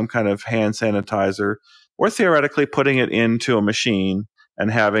down with some kind of hand sanitizer, or theoretically putting it into a machine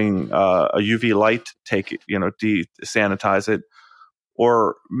and having a UV light take it, sanitize it,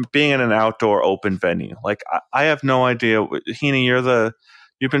 or being in an outdoor open venue? Like, I have no idea. Heaney,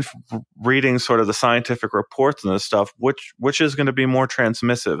 you've been reading sort of the scientific reports and this stuff. Which is going to be more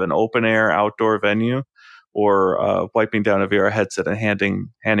transmissive, an open air outdoor venue, or wiping down a VR headset and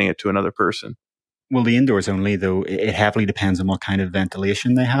handing it to another person? Well, the indoors only, though, it heavily depends on what kind of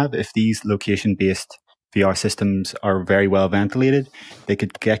ventilation they have. If these location-based VR systems are very well ventilated, they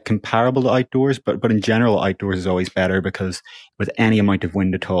could get comparable to outdoors, but in general, outdoors is always better, because with any amount of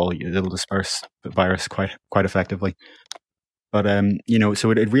wind at all, it'll disperse the virus quite effectively. But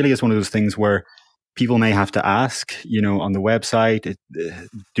so it really is one of those things where people may have to ask, on the website,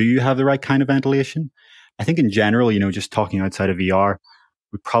 do you have the right kind of ventilation? I think in general, just talking outside of VR,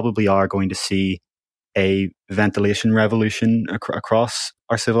 we probably are going to see a ventilation revolution across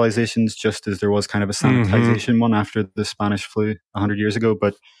our civilizations, just as there was kind of a sanitization one after the Spanish flu 100 years ago.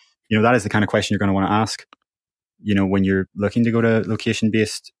 But, that is the kind of question you're going to want to ask, when you're looking to go to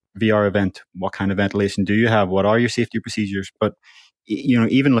location-based VR event. What kind of ventilation do you have? What are your safety procedures? But,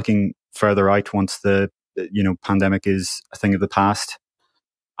 even looking further out, once the pandemic is a thing of the past,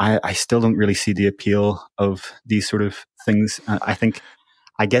 I still don't really see the appeal of these sort of things. I think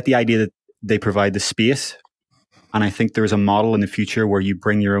I get the idea that they provide the space, and I think there's a model in the future where you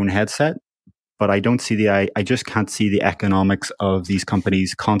bring your own headset, but I don't see I just can't see the economics of these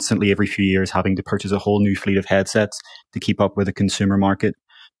companies constantly every few years having to purchase a whole new fleet of headsets to keep up with the consumer market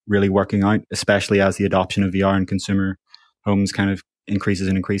really working out, especially as the adoption of VR in consumer homes kind of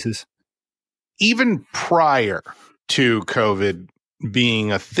increases. Even prior to COVID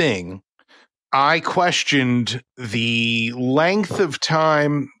being a thing, I questioned the length of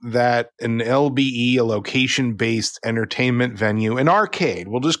time that an LBE, a location-based entertainment venue, an arcade,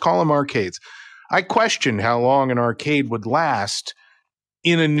 we'll just call them arcades. I questioned how long an arcade would last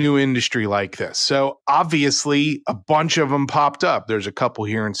in a new industry like this. So obviously a bunch of them popped up. There's a couple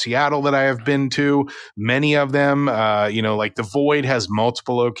here in Seattle that I have been to. Many of them, like the Void has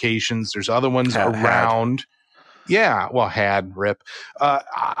multiple locations. There's other ones around. Yeah, well, RIP.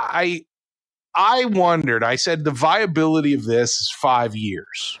 I wondered, I said the viability of this is 5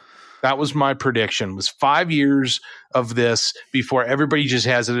 years. That was my prediction, was 5 years of this before everybody just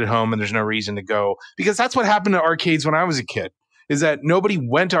has it at home and there's no reason to go. Because that's what happened to arcades when I was a kid, is that nobody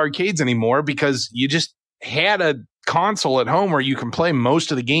went to arcades anymore because you just had a console at home where you can play most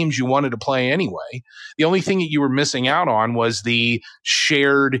of the games you wanted to play anyway. The only thing that you were missing out on was the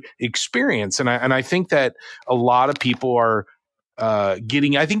shared experience. And I think that a lot of people are I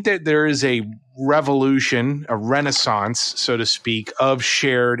think that there is a revolution, a renaissance, so to speak, of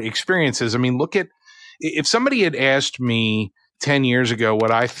shared experiences. I mean, look at, if somebody had asked me 10 years ago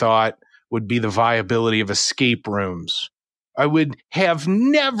what I thought would be the viability of escape rooms, I would have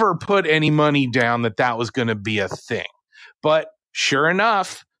never put any money down that was going to be a thing. But sure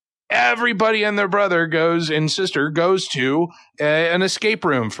enough, everybody and their brother and sister goes to an escape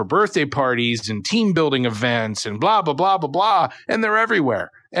room for birthday parties and team building events and blah, blah, blah, blah, blah. And they're everywhere.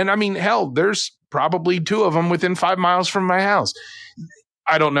 And I mean, hell, there's probably 2 of them within 5 miles from my house.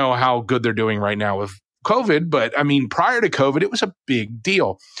 I don't know how good they're doing right now with COVID, but I mean, prior to COVID, it was a big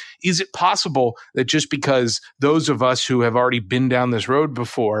deal. Is it possible that just because those of us who have already been down this road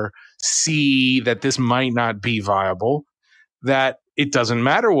before see that this might not be viable, that it doesn't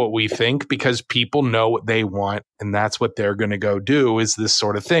matter what we think because people know what they want and that's what they're going to go do is this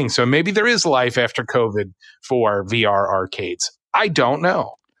sort of thing. So maybe there is life after COVID for VR arcades. I don't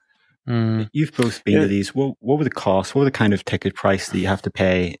know. You've both been to these. What were the costs? What were the kind of ticket price that you have to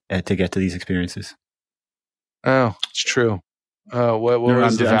pay to get to these experiences? Oh, it's true. What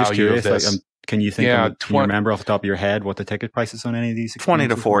was the value of this? Can you think? Can you remember off the top of your head what the ticket prices on any of these? 20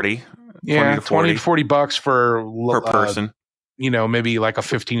 to 40. Yeah, 20 to 40 bucks per person. Maybe like a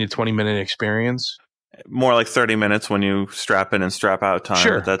 15 to 20 minute experience. More like 30 minutes when you strap in and strap out time.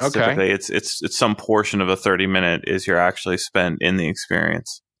 Sure. But that's typically it's some portion of a 30-minute is you're actually spent in the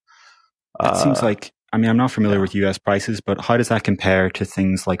experience. It seems like, I mean, I'm not familiar with US prices, but how does that compare to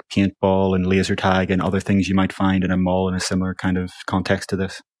things like paintball and laser tag and other things you might find in a mall in a similar kind of context to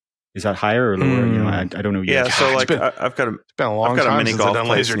this? Is that higher or lower? I don't know. Yeah, so like I've got a mini golf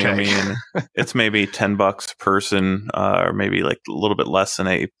place near me, and it's maybe $10 a person, or maybe like a little bit less than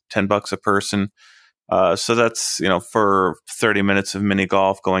 $10 a person. So that's for 30 minutes of mini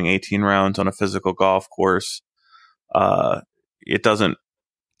golf, going 18 rounds on a physical golf course. It doesn't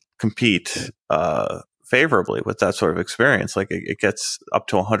compete favorably with that sort of experience. Like it gets up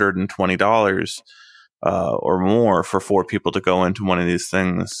to $120 or more for 4 people to go into one of these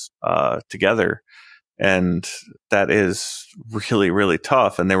things together, and that is really, really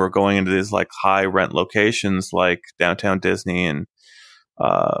tough. And they were going into these like high rent locations like downtown Disney and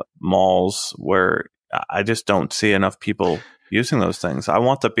malls where I just don't see enough people using those things. I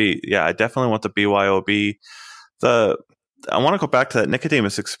definitely want the BYOB. I want to go back to that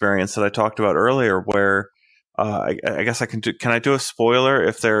Nicodemus experience that I talked about earlier, where I guess can I do a spoiler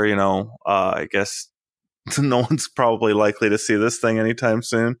if they're, I guess no one's probably likely to see this thing anytime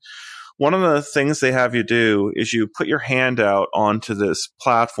soon. One of the things they have you do is you put your hand out onto this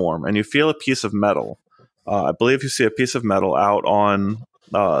platform and you feel a piece of metal. I believe you see a piece of metal out on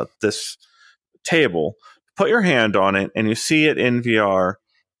this table. Put your hand on it and you see it in VR,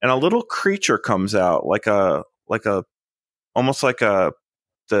 and a little creature comes out almost like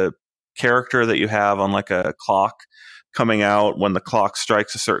the character that you have on like a clock coming out when the clock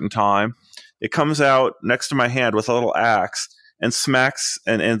strikes a certain time. It comes out next to my hand with a little axe and smacks,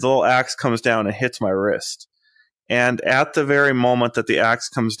 and the little axe comes down and hits my wrist. And at the very moment that the axe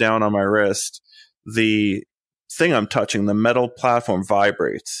comes down on my wrist, the thing I'm touching, the metal platform,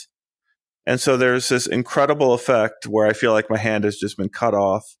 vibrates. And so there's this incredible effect where I feel like my hand has just been cut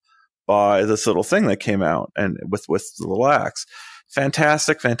off by this little thing that came out and with the little axe.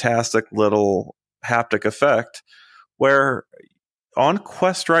 Fantastic little haptic effect where on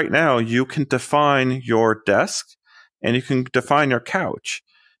Quest right now, you can define your desk and you can define your couch.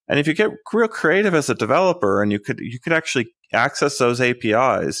 And if you get real creative as a developer and you could actually access those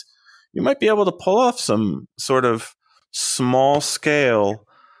APIs, you might be able to pull off some sort of small scale,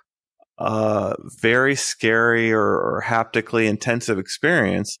 very scary or haptically intensive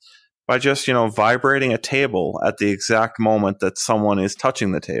experience by just, vibrating a table at the exact moment that someone is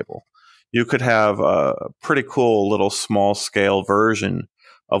touching the table. You could have a pretty cool little small scale version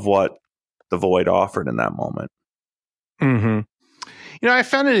of what the Void offered in that moment. Mm-hmm. I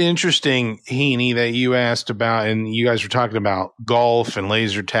found it interesting, Heaney, that you asked about, and you guys were talking about golf and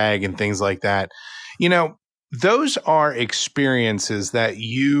laser tag and things like that. Those are experiences that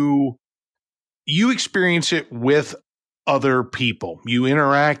you experience it with other people. You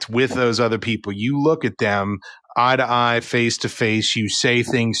interact with those other people. You look at them eye to eye, face to face. You say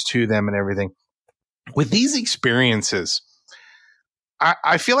things to them and everything. With these experiences,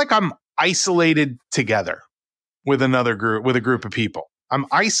 I feel like I'm isolated together with a group of people. I'm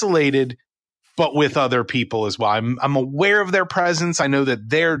isolated, but with other people as well. I'm aware of their presence. I know that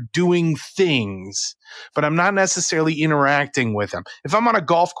they're doing things, but I'm not necessarily interacting with them. If I'm on a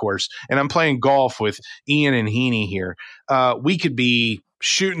golf course and I'm playing golf with Ian and Heaney here, we could be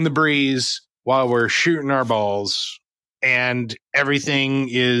shooting the breeze while we're shooting our balls, and everything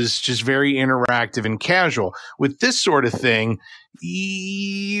is just very interactive and casual. With this sort of thing,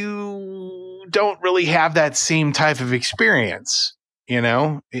 you don't really have that same type of experience.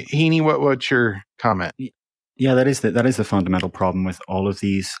 Heaney, what's your comment? Yeah, that is the fundamental problem with all of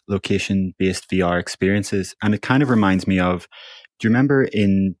these location-based VR experiences. And it kind of reminds me of, do you remember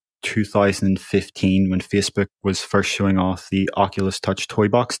in 2015 when Facebook was first showing off the Oculus Touch Toy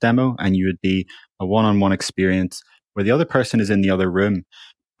Box demo, and you would be a one-on-one experience where the other person is in the other room.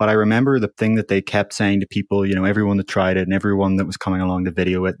 But I remember the thing that they kept saying to people, everyone that tried it and everyone that was coming along to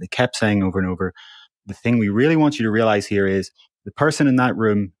video it, they kept saying over and over, the thing we really want you to realize here is the person in that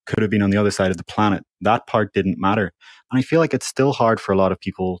room could have been on the other side of the planet. That part didn't matter. And I feel like it's still hard for a lot of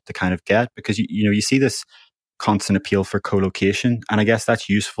people to kind of get, because you see this constant appeal for co-location. And I guess that's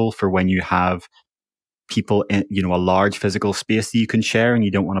useful for when you have people in, a large physical space that you can share and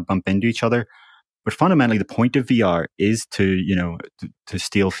you don't want to bump into each other. But fundamentally, the point of VR is to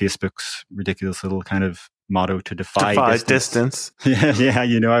steal Facebook's ridiculous little kind of motto, to defy distance. Yeah,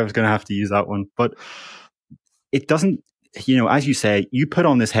 I was going to have to use that one. But it doesn't, as you say, you put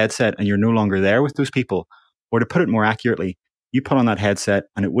on this headset and you're no longer there with those people. Or to put it more accurately, you put on that headset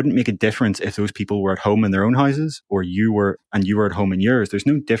and it wouldn't make a difference if those people were at home in their own houses or you were at home in yours. There's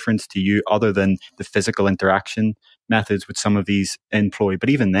no difference to you other than the physical interaction methods which some of these employ. But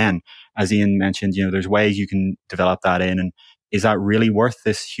even then, as Ian mentioned, there's ways you can develop that in. And is that really worth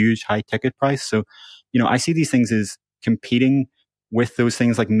this huge high ticket price? So, I see these things as competing with those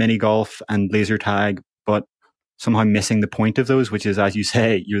things like mini golf and laser tag, but somehow missing the point of those, which is, as you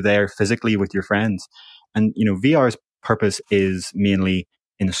say, you're there physically with your friends. And, VR's purpose is mainly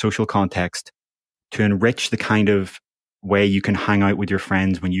in a social context to enrich the kind of way you can hang out with your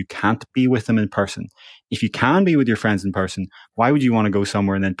friends when you can't be with them in person. If you can be with your friends in person, why would you want to go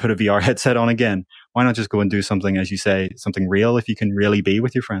somewhere and then put a VR headset on again? Why not just go and do something, as you say, something real if you can really be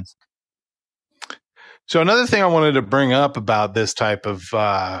with your friends? So another thing I wanted to bring up about this type of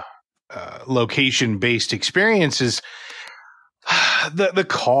location-based experience is the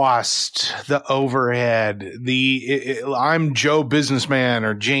cost, the overhead, I'm Joe businessman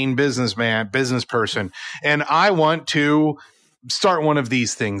or Jane business person, and I want to start one of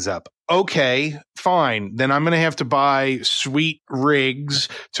these things up. Okay, fine. Then I'm going to have to buy sweet rigs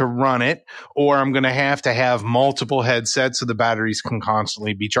to run it, or I'm going to have multiple headsets so the batteries can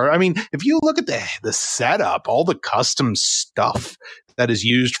constantly be charged. I mean, if you look at the setup, all the custom stuff that is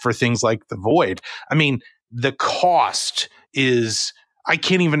used for things like the Void, I mean, the cost is, I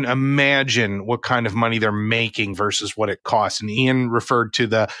can't even imagine what kind of money they're making versus what it costs. And Ian referred to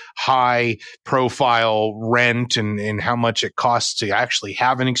the high profile rent and how much it costs to actually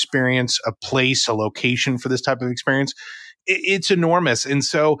have an experience, a place, a location for this type of experience. It's enormous. And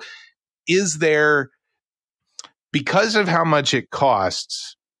so because of how much it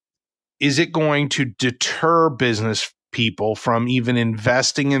costs, is it going to deter business people from even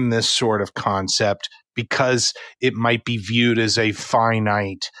investing in this sort of concept because it might be viewed as a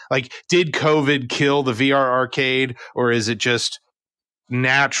finite? Like, did COVID kill the VR arcade, or is it just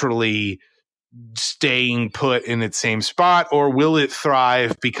naturally staying put in its same spot, or will it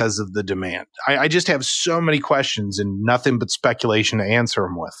thrive because of the demand? I just have so many questions and nothing but speculation to answer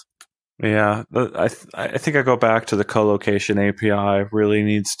them with. Yeah, I think I go back to the co-location API really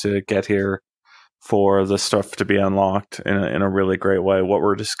needs to get here for the stuff to be unlocked in a really great way. What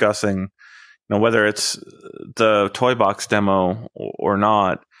we're discussing, whether it's the toy box demo or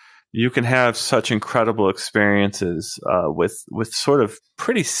not, you can have such incredible experiences with sort of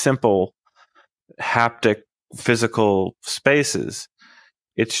pretty simple haptic physical spaces.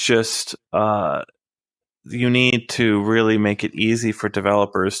 It's just you need to really make it easy for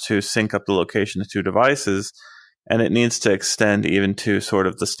developers to sync up the location of two devices, and it needs to extend even to sort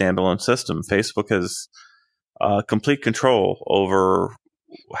of the standalone system. Facebook has complete control over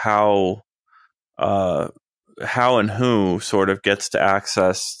how and who sort of gets to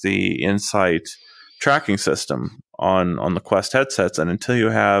access the Insight tracking system on the Quest headsets. And until you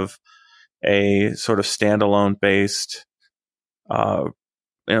have a sort of standalone based,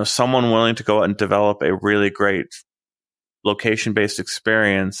 someone willing to go out and develop a really great location based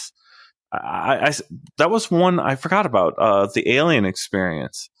experience, that was one I forgot about, the Alien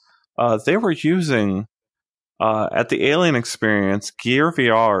experience. They were using at the Alien experience Gear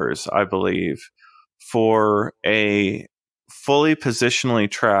VRs, I believe, for a fully positionally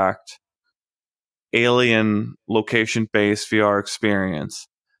tracked alien location-based VR experience.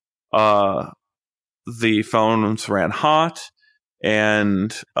 The phones ran hot,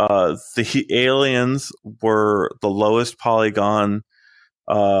 and the aliens were the lowest polygon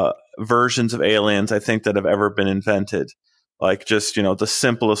versions of aliens I think that have ever been invented. Like, just, the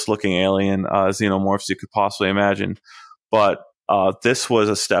simplest looking alien xenomorphs you could possibly imagine. But this was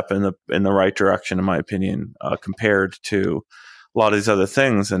a step in the right direction, in my opinion, compared to a lot of these other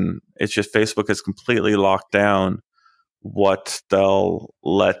things. And it's just Facebook has completely locked down what they'll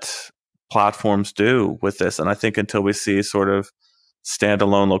let platforms do with this. And I think until we see sort of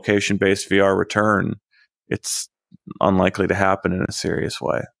standalone location-based VR return, it's unlikely to happen in a serious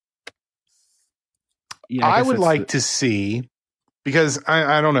way. Yeah, I would like to see, because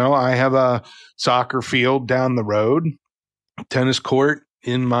I don't know, I have a soccer field down the road, tennis court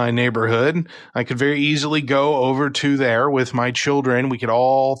in my neighborhood. I could very easily go over to there with my children. We could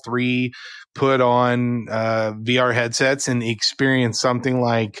all three put on VR headsets and experience something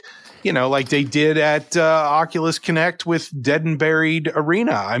like, like they did at Oculus Connect with Dead and Buried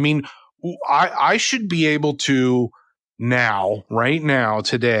Arena. I mean, I should be able to right now,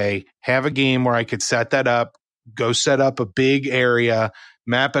 today, have a game where I could set that up, go set up a big area,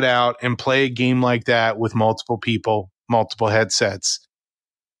 map it out, and play a game like that with multiple people, multiple headsets,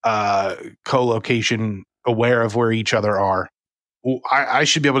 co-location, aware of where each other are. I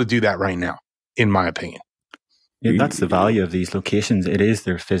should be able to do that right now, in my opinion. Yeah, that's the value of these locations. It is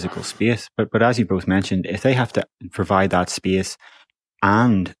their physical space. But as you both mentioned, if they have to provide that space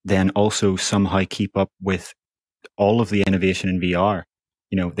and then also somehow keep up with all of the innovation in VR,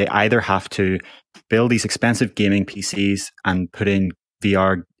 they either have to build these expensive gaming PCs and put in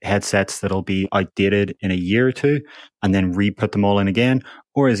VR headsets that'll be outdated in a year or two and then re-put them all in again.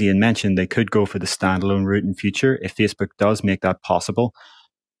 Or as Ian mentioned, they could go for the standalone route in future if Facebook does make that possible.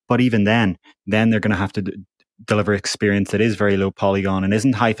 But even then they're going to have to deliver experience that is very low polygon and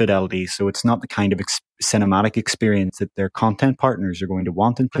isn't high fidelity. So it's not the kind of cinematic experience that their content partners are going to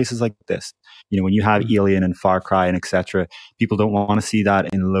want in places like this. When you have Alien and Far Cry and etc., people don't want to see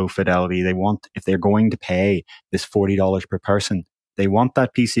that in low fidelity. They want, if they're going to pay this $40 per person, they want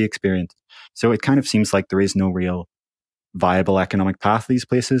that PC experience. So it kind of seems like there is no real viable economic path these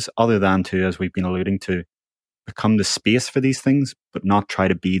places other than to, as we've been alluding to, become the space for these things, but not try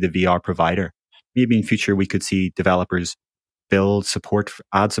to be the VR provider. Maybe in future we could see developers add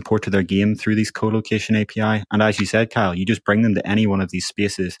support to their game through these co-location API. And as you said, Kyle, you just bring them to any one of these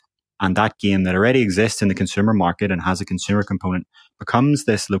spaces and that game that already exists in the consumer market and has a consumer component becomes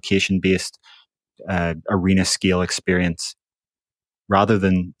this location-based arena scale experience rather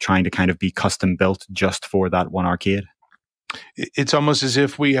than trying to kind of be custom built just for that one arcade. It's almost as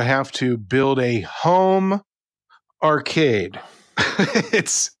if we have to build a home arcade.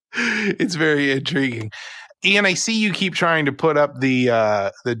 It's very intriguing. Ian, I see you keep trying to put up the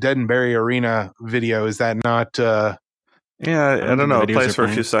Dead and Buried Arena video. Is that not? Yeah, I don't know. It plays for a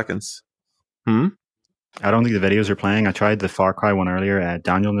few seconds. I don't think the videos are playing. I tried the Far Cry one earlier.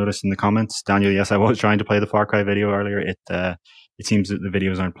 Daniel noticed in the comments. Daniel, yes, I was trying to play the Far Cry video earlier. It seems that the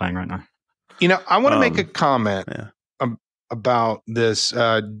videos aren't playing right now. I want to make a comment about this.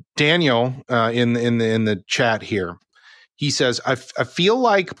 Daniel in the chat here. He says, I feel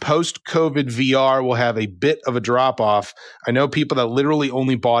like post-COVID VR will have a bit of a drop-off. I know people that literally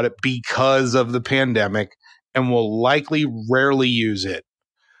only bought it because of the pandemic and will likely rarely use it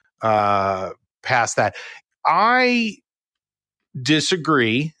past that. I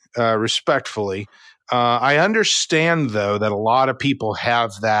disagree respectfully. I understand, though, that a lot of people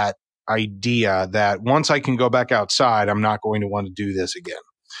have that idea that once I can go back outside, I'm not going to want to do this again.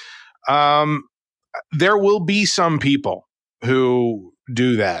 There will be some people who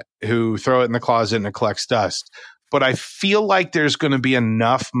do that, who throw it in the closet and it collects dust. But I feel like there's going to be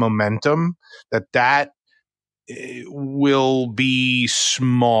enough momentum that will be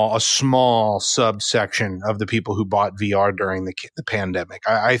a small subsection of the people who bought VR during the pandemic.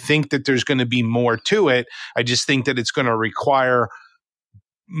 I think that there's going to be more to it. I just think that it's going to require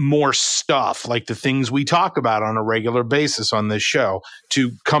more stuff, like the things we talk about on a regular basis on this show,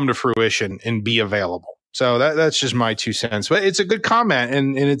 to come to fruition and be available. So that's just my 2 cents. But it's a good comment,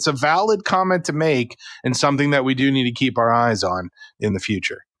 and it's a valid comment to make, and something that we do need to keep our eyes on in the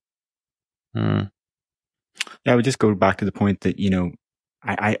future. Yeah, I would just go back to the point that,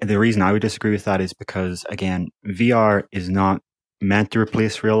 the reason I would disagree with that is because, again, VR is not meant to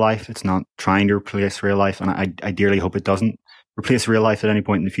replace real life. It's not trying to replace real life, and I dearly hope it doesn't replace real life at any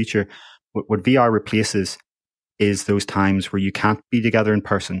point in the future. What VR replaces is those times where you can't be together in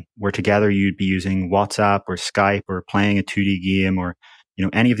person, where together you'd be using WhatsApp or Skype or playing a 2D game or,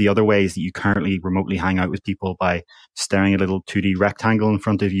 any of the other ways that you currently remotely hang out with people by staring at a little 2D rectangle in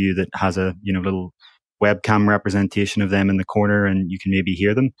front of you that has a, little webcam representation of them in the corner and you can maybe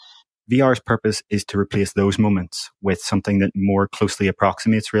hear them. VR's purpose is to replace those moments with something that more closely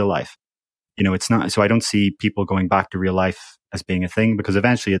approximates real life. It's not, so I don't see people going back to real life as being a thing, because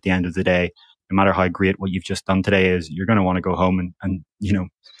eventually at the end of the day, no matter how great what you've just done today is, you're going to want to go home and you're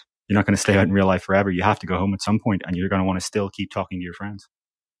not going to stay out in real life forever. You have to go home at some point and you're going to want to still keep talking to your friends.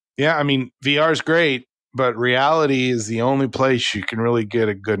 Yeah. I mean, VR is great, but reality is the only place you can really get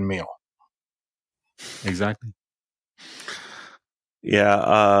a good meal. Exactly.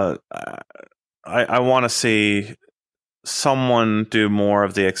 Yeah, I want to see someone do more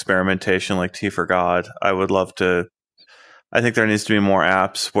of the experimentation like T for God. I would love to. I think there needs to be more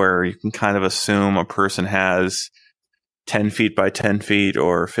apps where you can kind of assume a person has 10 feet by 10 feet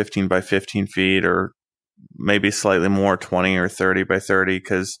or 15 by 15 feet or maybe slightly more, 20 or 30 by 30,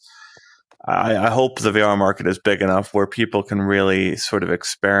 because I hope the VR market is big enough where people can really sort of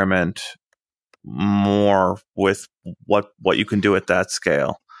experiment more with what you can do at that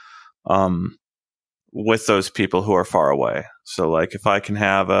scale with those people who are far away. So like if I can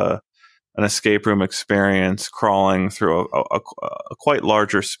have an escape room experience crawling through a quite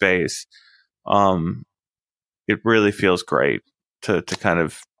larger space, it really feels great to kind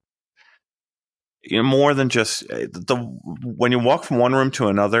of, more than just when you walk from one room to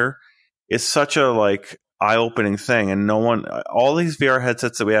another, it's such a like eye-opening thing. And all these VR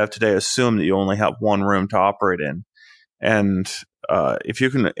headsets that we have today assume that you only have one room to operate in. And if you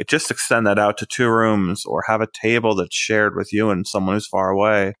can just extend that out to 2 rooms or have a table that's shared with you and someone who's far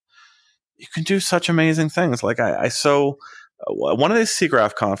away, you can do such amazing things. Like I saw one of these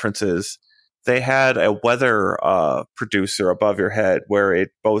SIGGRAPH conferences, they had a weather producer above your head where it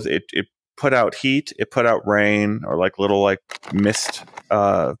put out heat, it put out rain, or like little like mist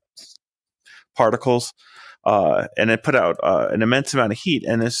particles, and it put out an immense amount of heat.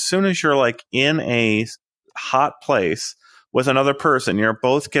 And as soon as you're like in a hot place with another person, you're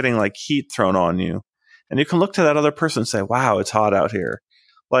both getting like heat thrown on you, and you can look to that other person and say, "Wow, it's hot out here."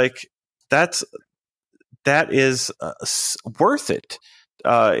 Like that is worth it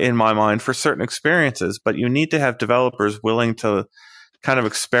in my mind for certain experiences. But you need to have developers willing to kind of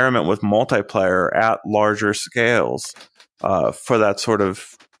experiment with multiplayer at larger scales for that sort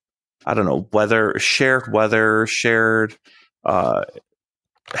of, I don't know, shared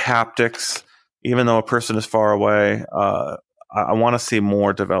haptics, even though a person is far away. I want to see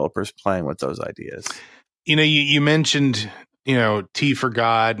more developers playing with those ideas. You mentioned, T for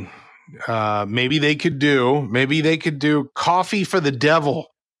God. Maybe they could do Coffee for the Devil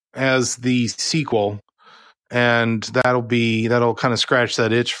as the sequel. And that'll kind of scratch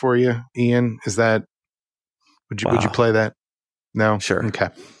that itch for you, Ian. Would you play that? No? Sure. Okay.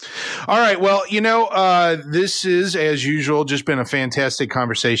 All right. Well, this is, as usual, just been a fantastic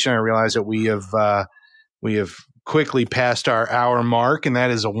conversation. I realize that we have quickly passed our hour mark, and that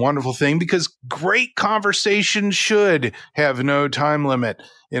is a wonderful thing because great conversation should have no time limit,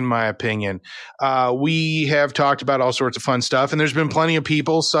 in my opinion. We have talked about all sorts of fun stuff, and there's been plenty of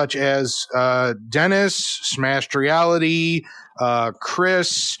people such as Dennis, Smashed Reality,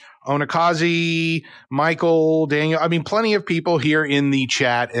 Chris, Onakazi, Michael, Daniel. I mean, plenty of people here in the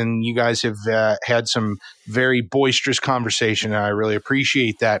chat, and you guys have had some very boisterous conversation, and I really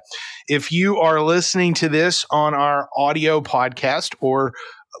appreciate that. If you are listening to this on our audio podcast or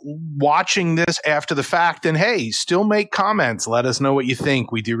watching this after the fact, then hey, still make comments. Let us know what you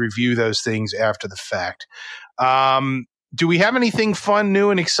think. We do review those things after the fact. Do we have anything fun, new,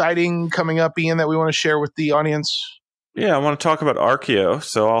 and exciting coming up, Ian, that we want to share with the audience? Yeah, I want to talk about Arkio.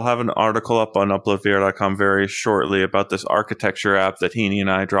 So I'll have an article up on uploadvr.com very shortly about this architecture app that Heaney and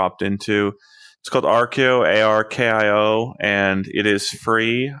I dropped into. It's called Arkio, ARKIO, and it is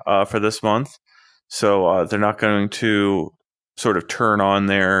free for this month. So they're not going to sort of turn on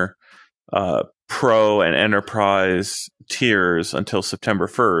their pro and enterprise tiers until September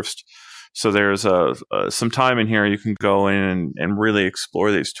 1st. So there's some time in here you can go in and really explore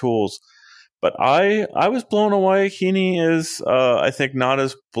these tools. But I was blown away. Heaney is, I think, not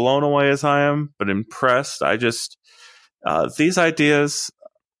as blown away as I am, but impressed. These ideas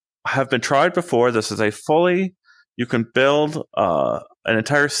have been tried before. This is you can build an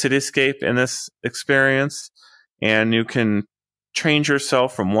entire cityscape in this experience, and you can change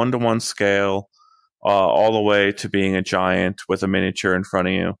yourself from 1-to-1 scale all the way to being a giant with a miniature in front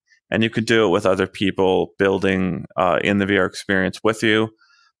of you. And you can do it with other people building in the VR experience with you.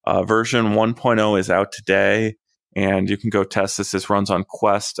 Version 1.0 is out today, and you can go test this. This runs on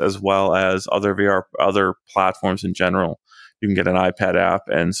Quest as well as other platforms in general. You can get an iPad app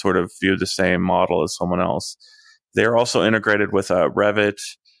and sort of view the same model as someone else. They're also integrated with Revit,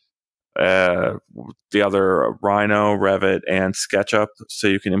 the other Rhino, Revit, and SketchUp, so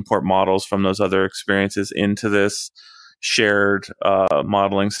you can import models from those other experiences into this shared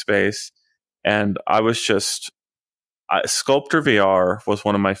modeling space. And Sculptor VR was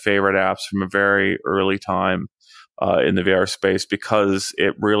one of my favorite apps from a very early time in the VR space because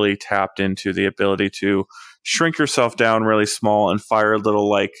it really tapped into the ability to shrink yourself down really small and fire little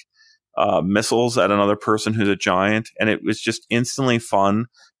missiles at another person who's a giant, and it was just instantly fun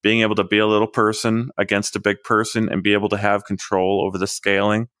being able to be a little person against a big person and be able to have control over the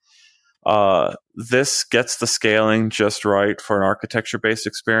scaling. This gets the scaling just right for an architecture-based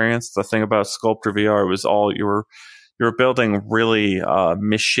experience. The thing about Sculptor VR was all you were building really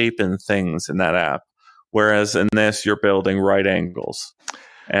misshapen things in that app, whereas in this you're building right angles,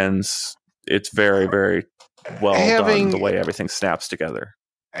 and it's very, very well done the way everything snaps together.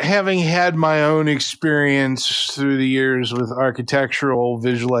 Having had my own experience through the years with architectural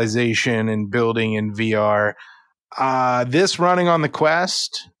visualization and building in VR, this running on the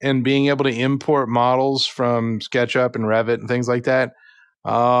Quest and being able to import models from SketchUp and Revit and things like that,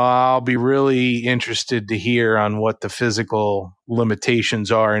 I'll be really interested to hear on what the physical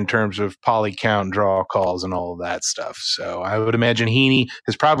limitations are in terms of poly count, draw calls, and all of that stuff. So I would imagine Heaney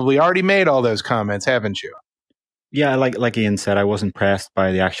has probably already made all those comments, haven't you? Yeah, like Ian said, I was impressed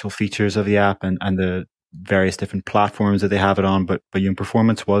by the actual features of the app and the various different platforms that they have it on, but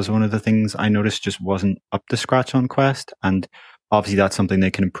performance was one of the things I noticed just wasn't up to scratch on Quest, and obviously that's something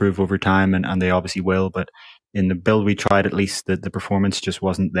they can improve over time, and they obviously will, but in the build we tried, at least the performance just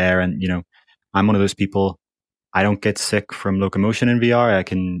wasn't there. And I'm one of those people, I don't get sick from locomotion in VR. I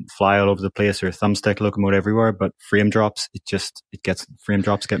can fly all over the place or thumbstick locomote everywhere, but frame drops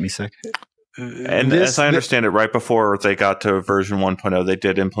get me sick. And as I understand it, right before they got to version 1.0, they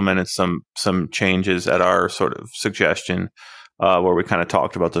did implement some changes at our sort of suggestion, where we kind of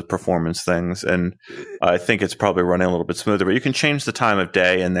talked about the performance things. And I think it's probably running a little bit smoother. But you can change the time of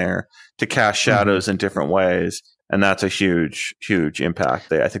day in there to cast shadows in different ways, and that's a huge, huge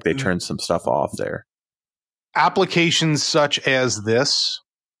impact. I think they turned some stuff off there. Applications such as this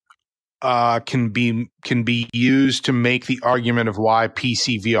can be used to make the argument of why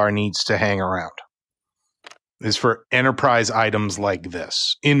PC VR needs to hang around. Is for enterprise items like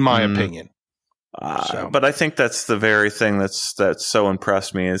this, in my opinion. But I think that's the very thing that's so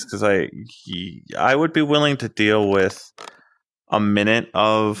impressed me, is because I would be willing to deal with a minute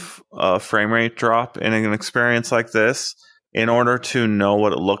of frame rate drop in an experience like this in order to know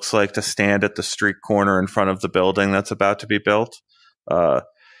what it looks like to stand at the street corner in front of the building that's about to be built.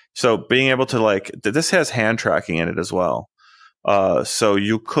 So being able to this has hand tracking in it as well. So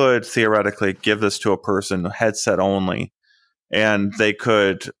you could theoretically give this to a person headset only, and they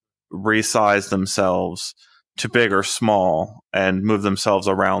could resize themselves to big or small and move themselves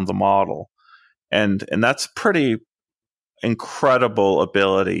around the model. And that's pretty incredible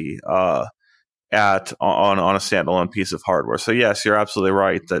ability on a standalone piece of hardware. So yes, you're absolutely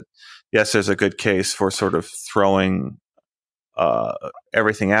right that yes, there's a good case for sort of throwing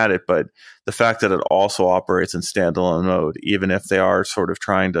everything at it, but the fact that it also operates in standalone mode, even if they are sort of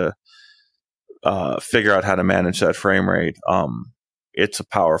trying to figure out how to manage that frame rate, it's a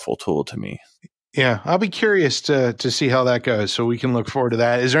powerful tool to me. Yeah, I'll be curious to see how that goes, so we can look forward to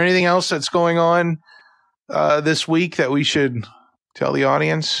that. Is there anything else that's going on this week that we should tell the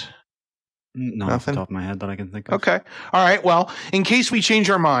audience? No, off the top of my head that I can think of. Okay. All right. Well, in case we change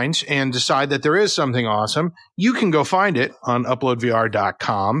our minds and decide that there is something awesome, you can go find it on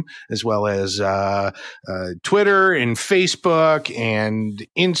uploadvr.com, as well as Twitter and Facebook and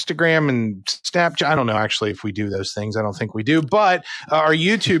Instagram and Snapchat. I don't know actually if we do those things. I don't think we do. But our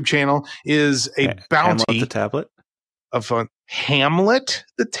YouTube channel is a bounty. Hamlet the tablet? Of Hamlet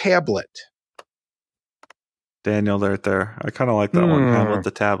the tablet. Daniel, there. I kind of like that one. Hamlet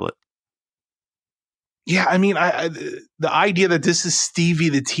the tablet. Yeah, I mean, the idea that this is Stevie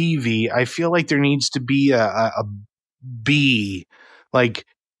the TV, I feel like there needs to be a B. Like,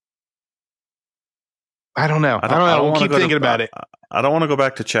 I don't know. We'll keep thinking about it. I don't want to go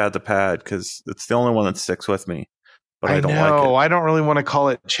back to Chad the Pad because it's the only one that sticks with me. But I don't like it. I don't really want to call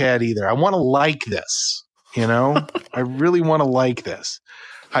it Chad either. I want to like this. I really want to like this.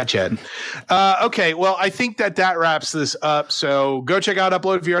 Hi, Chad. Okay, well, I think that wraps this up. So go check out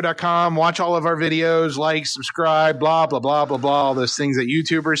uploadvr.com, watch all of our videos, like, subscribe, blah, blah, blah, blah, blah, all those things that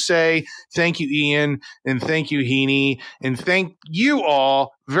YouTubers say. Thank you, Ian, and thank you, Heaney, and thank you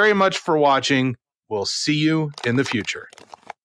all very much for watching. We'll see you in the future.